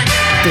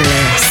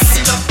Bliss.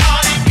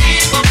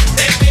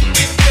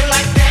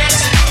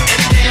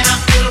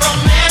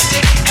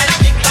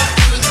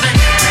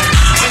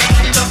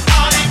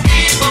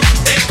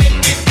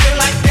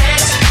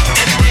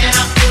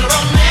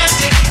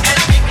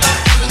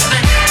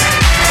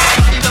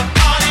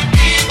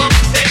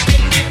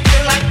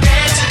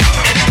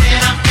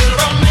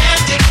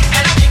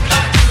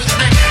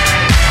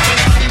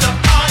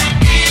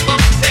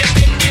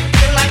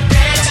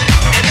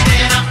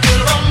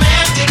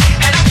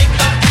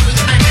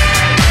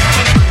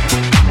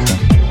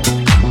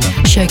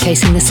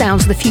 Showcasing the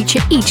sounds of the future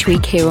each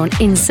week here on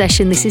In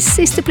Session. This is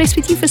Sister Bliss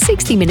with you for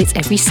 60 minutes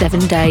every 7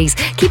 days.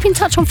 Keep in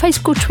touch on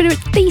Facebook or Twitter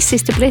at The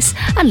Sister Bliss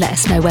and let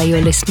us know where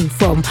you're listening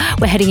from.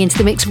 We're heading into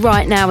the mix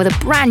right now with a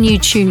brand new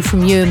tune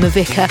from Ewan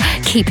Mavica,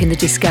 keeping the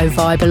disco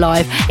vibe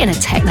alive in a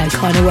techno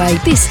kind of way.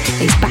 This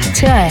is Back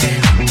to Air.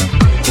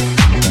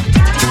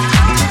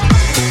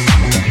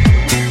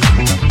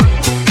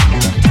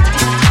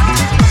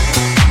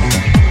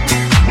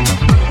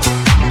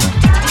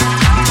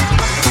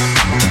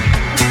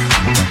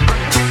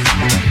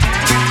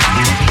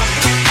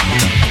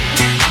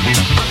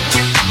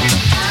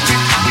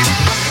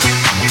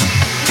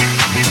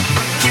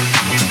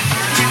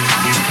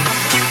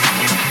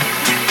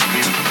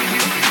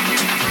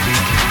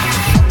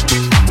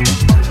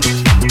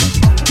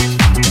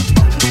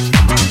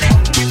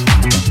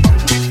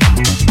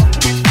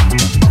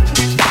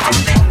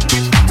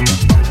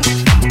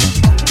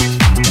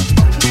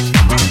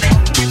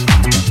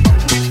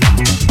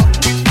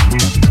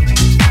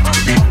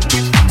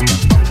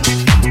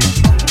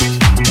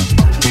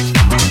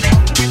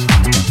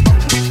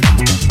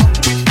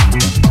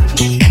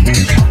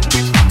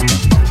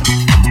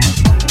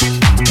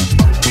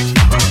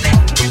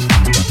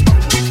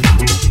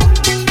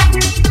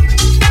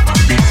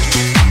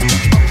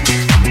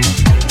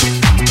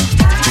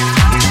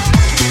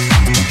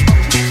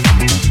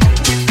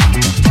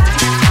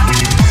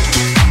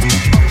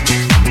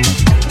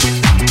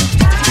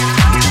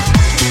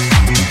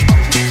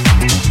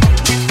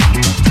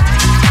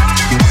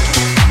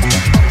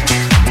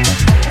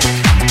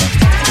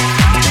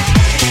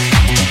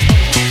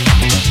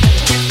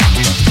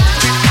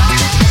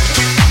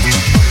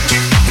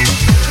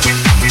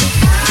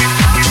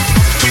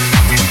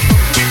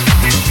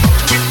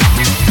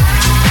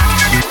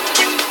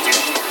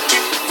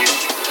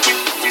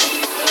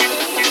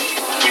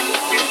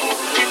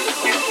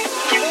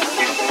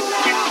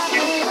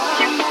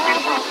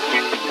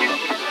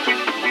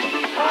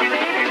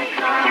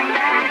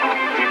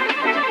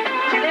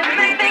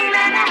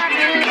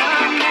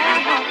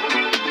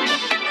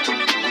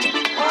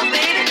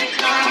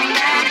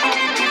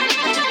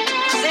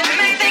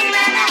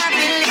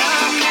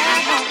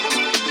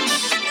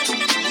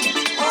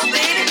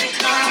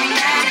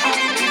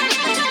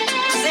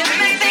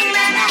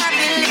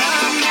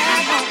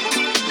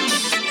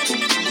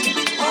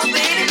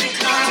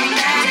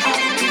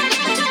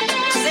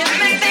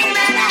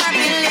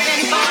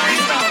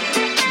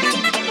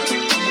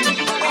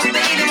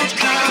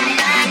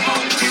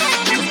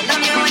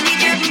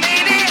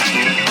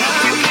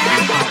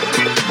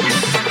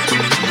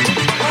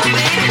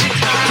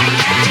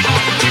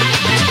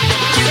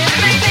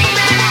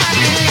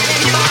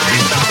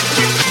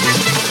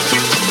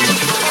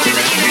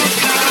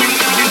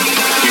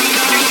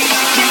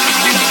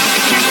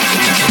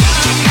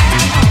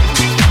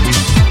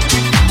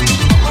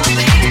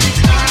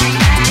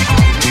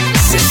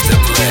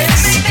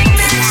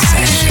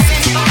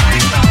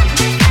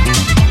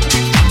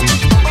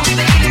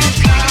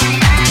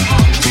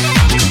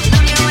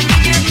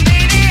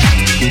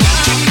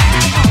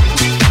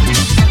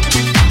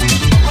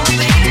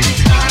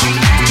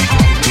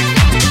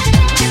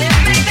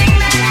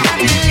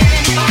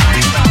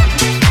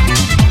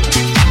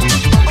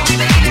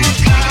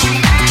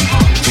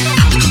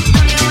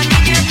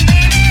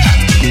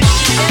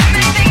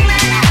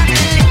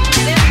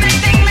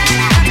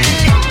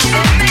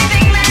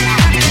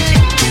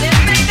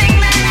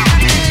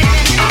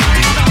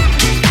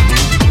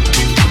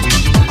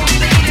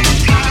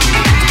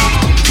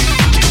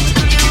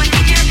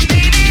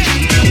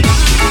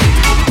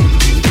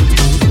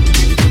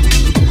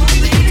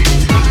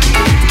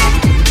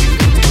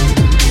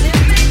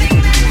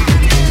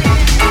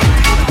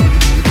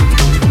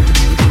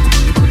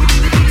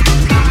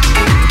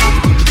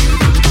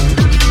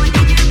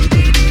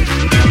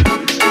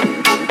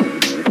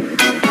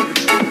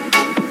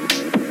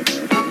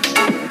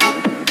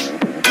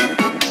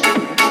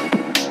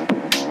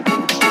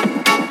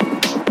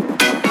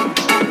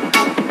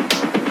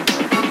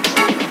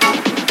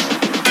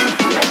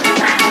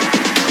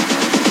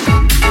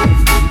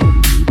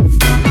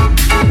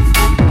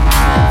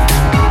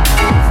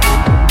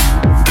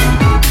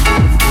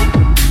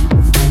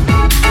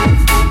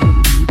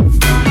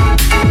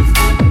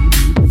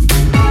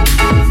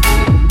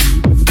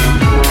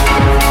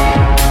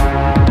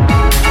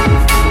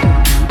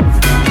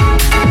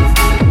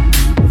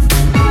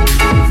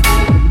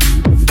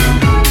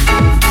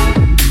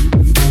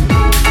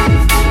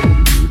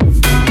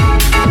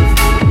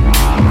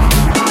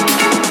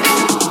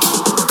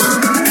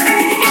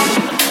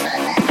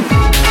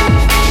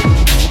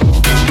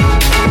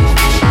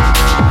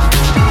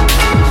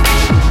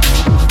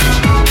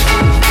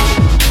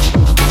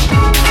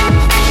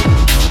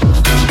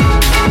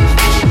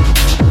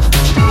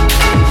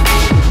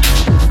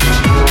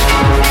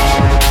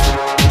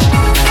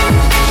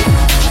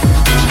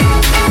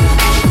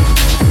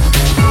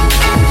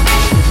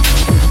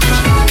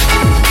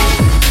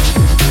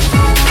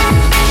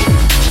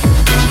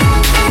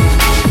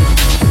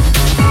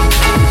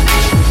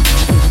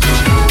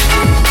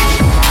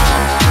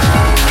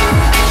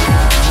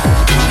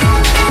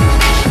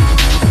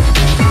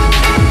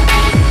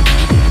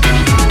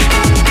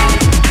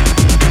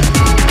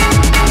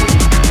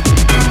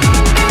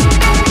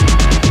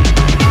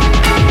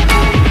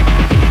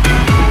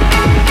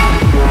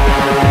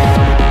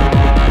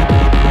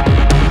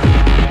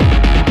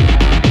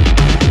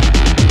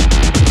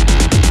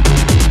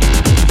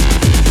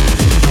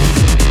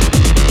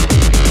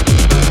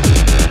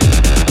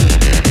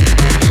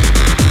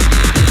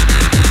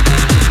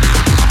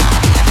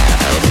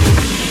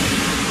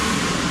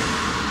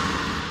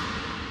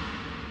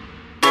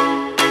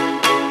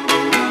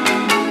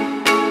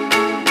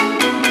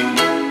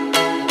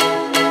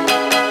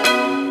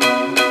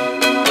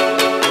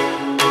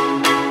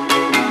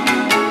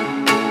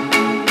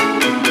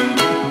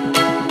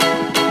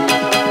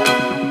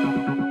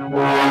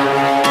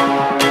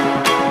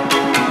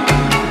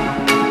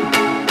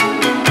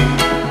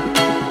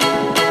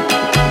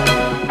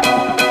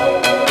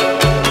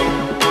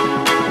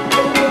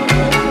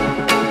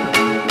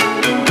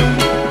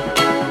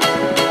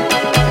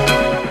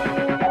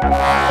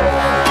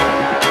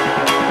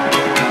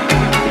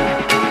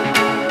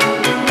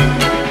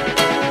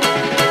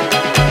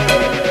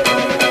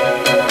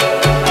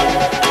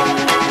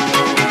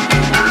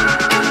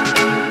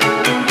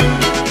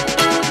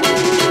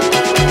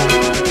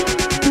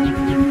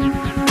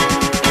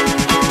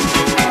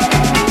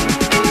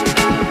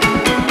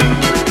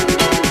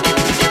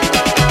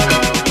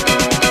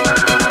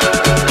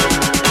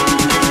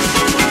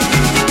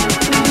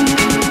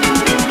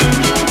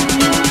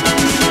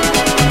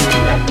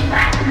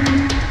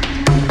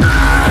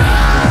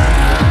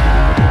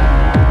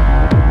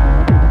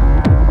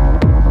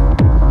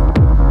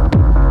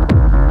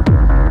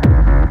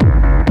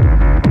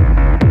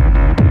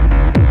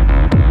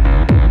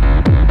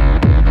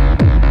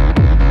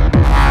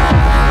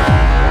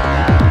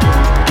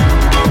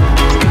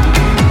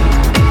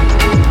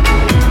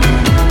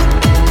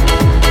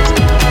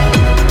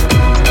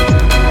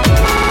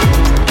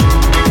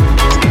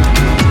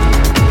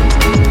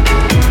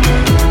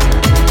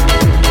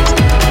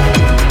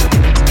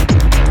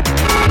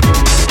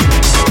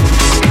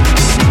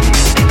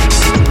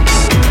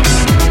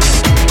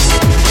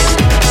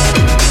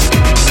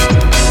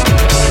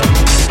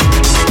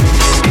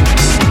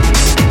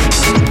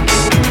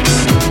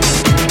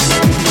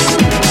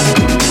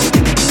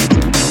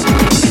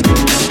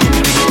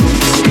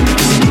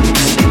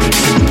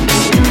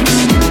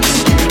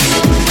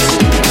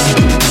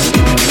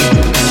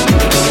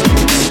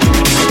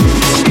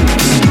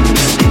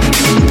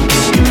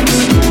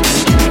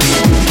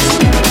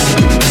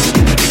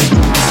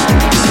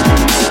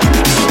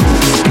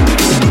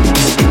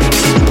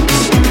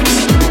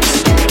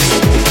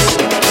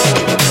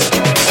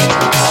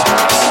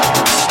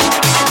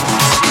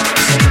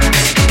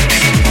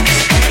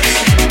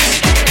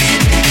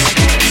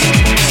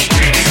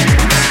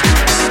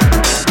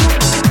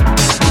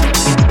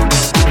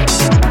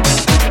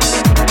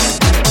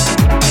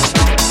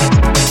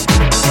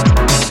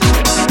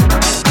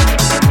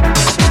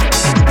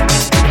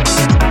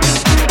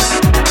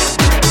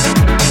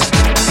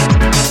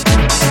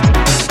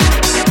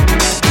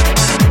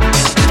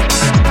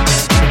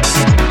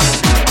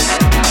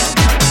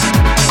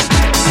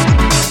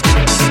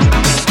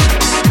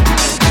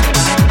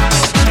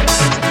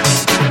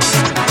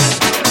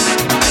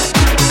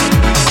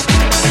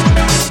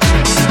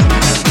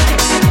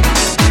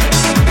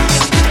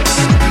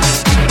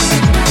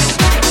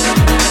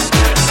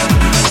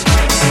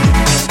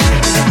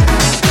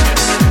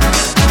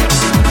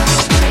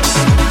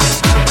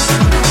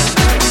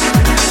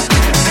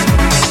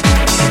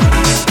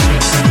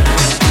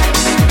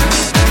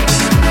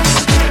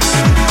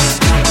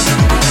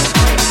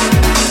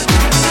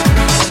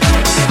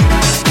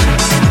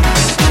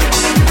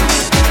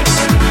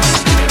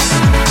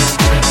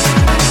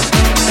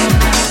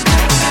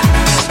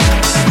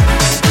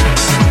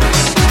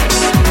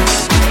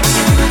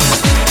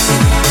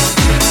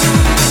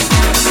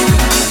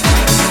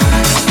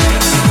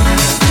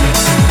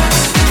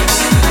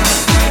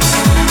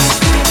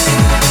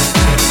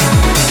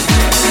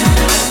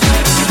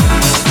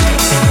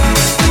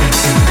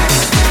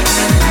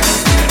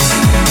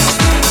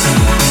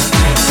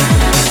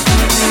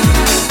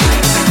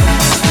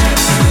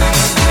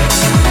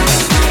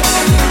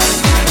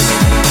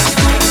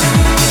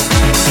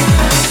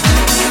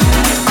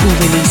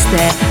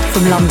 there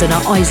from Londoner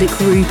Isaac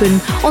Rubin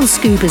on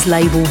Scuba's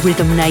label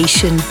Rhythm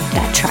Nation.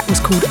 That track was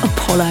called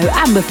Apollo,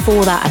 and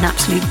before that an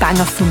absolute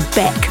banger from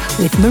Beck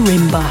with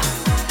Marimba.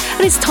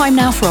 And it's time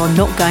now for our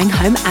Not Going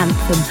Home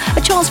anthem, a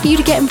chance for you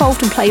to get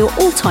involved and play your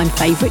all-time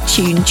favourite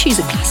tune. Choose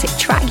a classic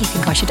track you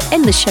think I should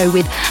end the show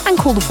with and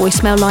call the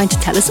voicemail line to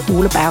tell us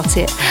all about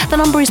it. The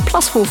number is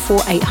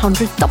 +44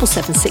 800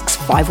 776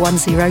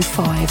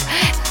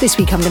 5105. This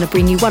week I'm going to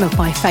bring you one of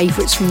my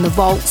favourites from the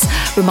vaults.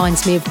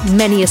 Reminds me of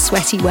many a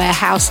sweaty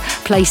warehouse,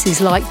 places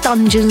like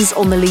Dungeons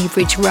on the Lea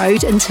Bridge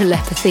Road and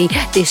Telepathy.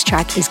 This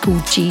track is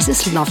called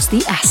Jesus Loves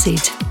the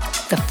Acid,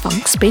 the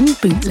Funk Spin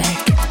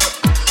bootleg.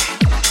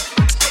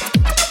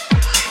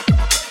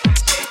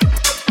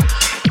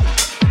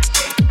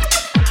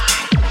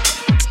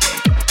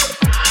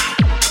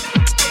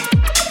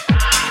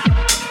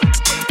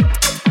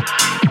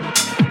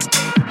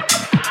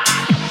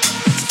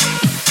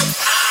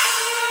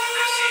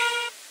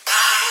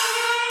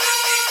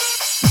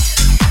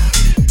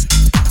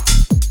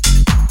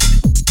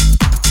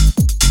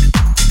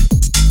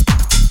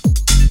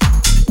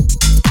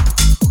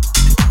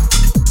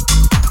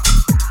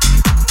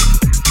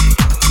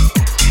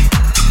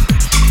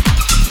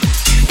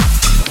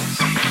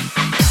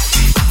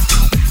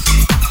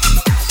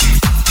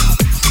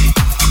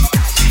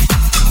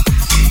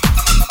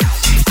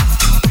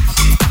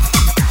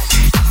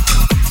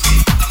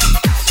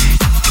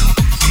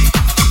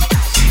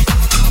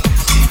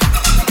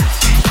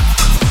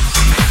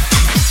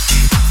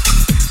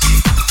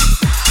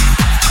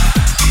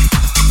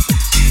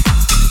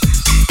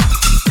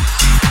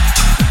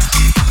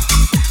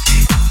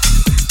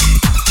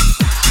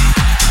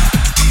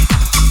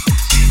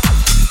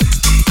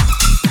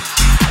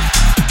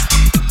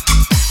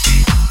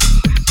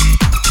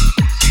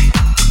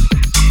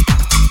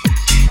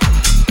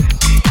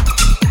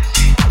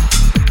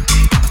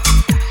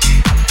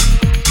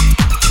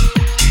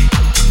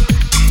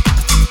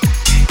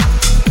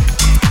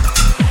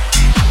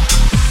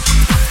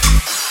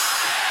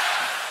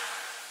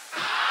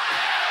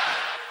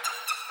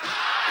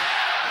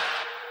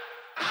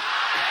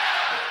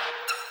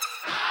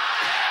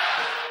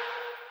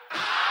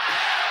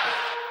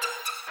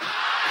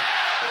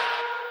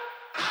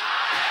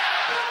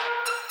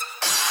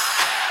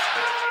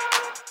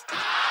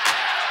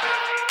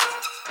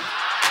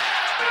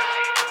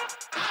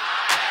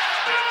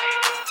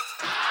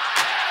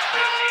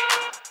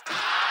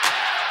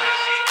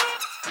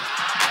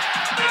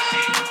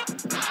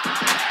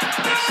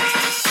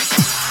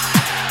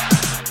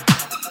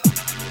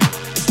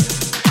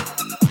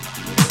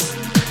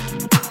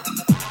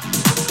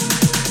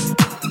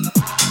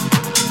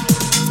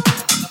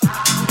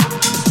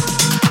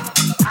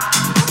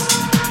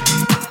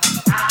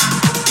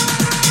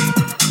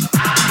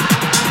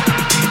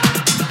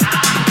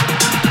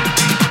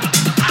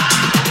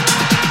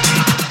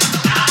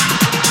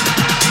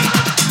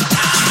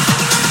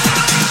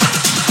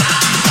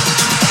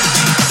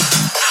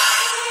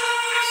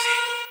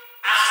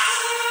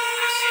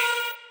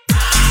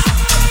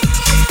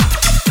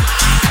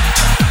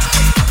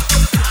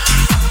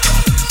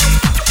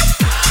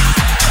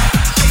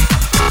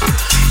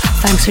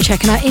 Thanks for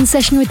checking out In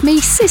Session with me,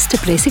 Sister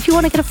Bliss. If you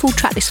want to get a full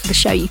track list for the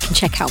show, you can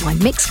check out my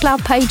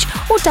Mixcloud page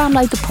or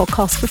download the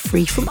podcast for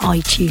free from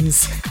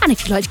iTunes. And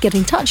if you'd like to get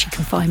in touch, you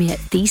can find me at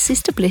The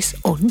Sister Bliss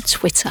on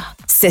Twitter.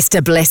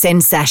 Sister Bliss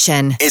In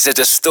Session is a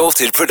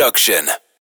Distorted production.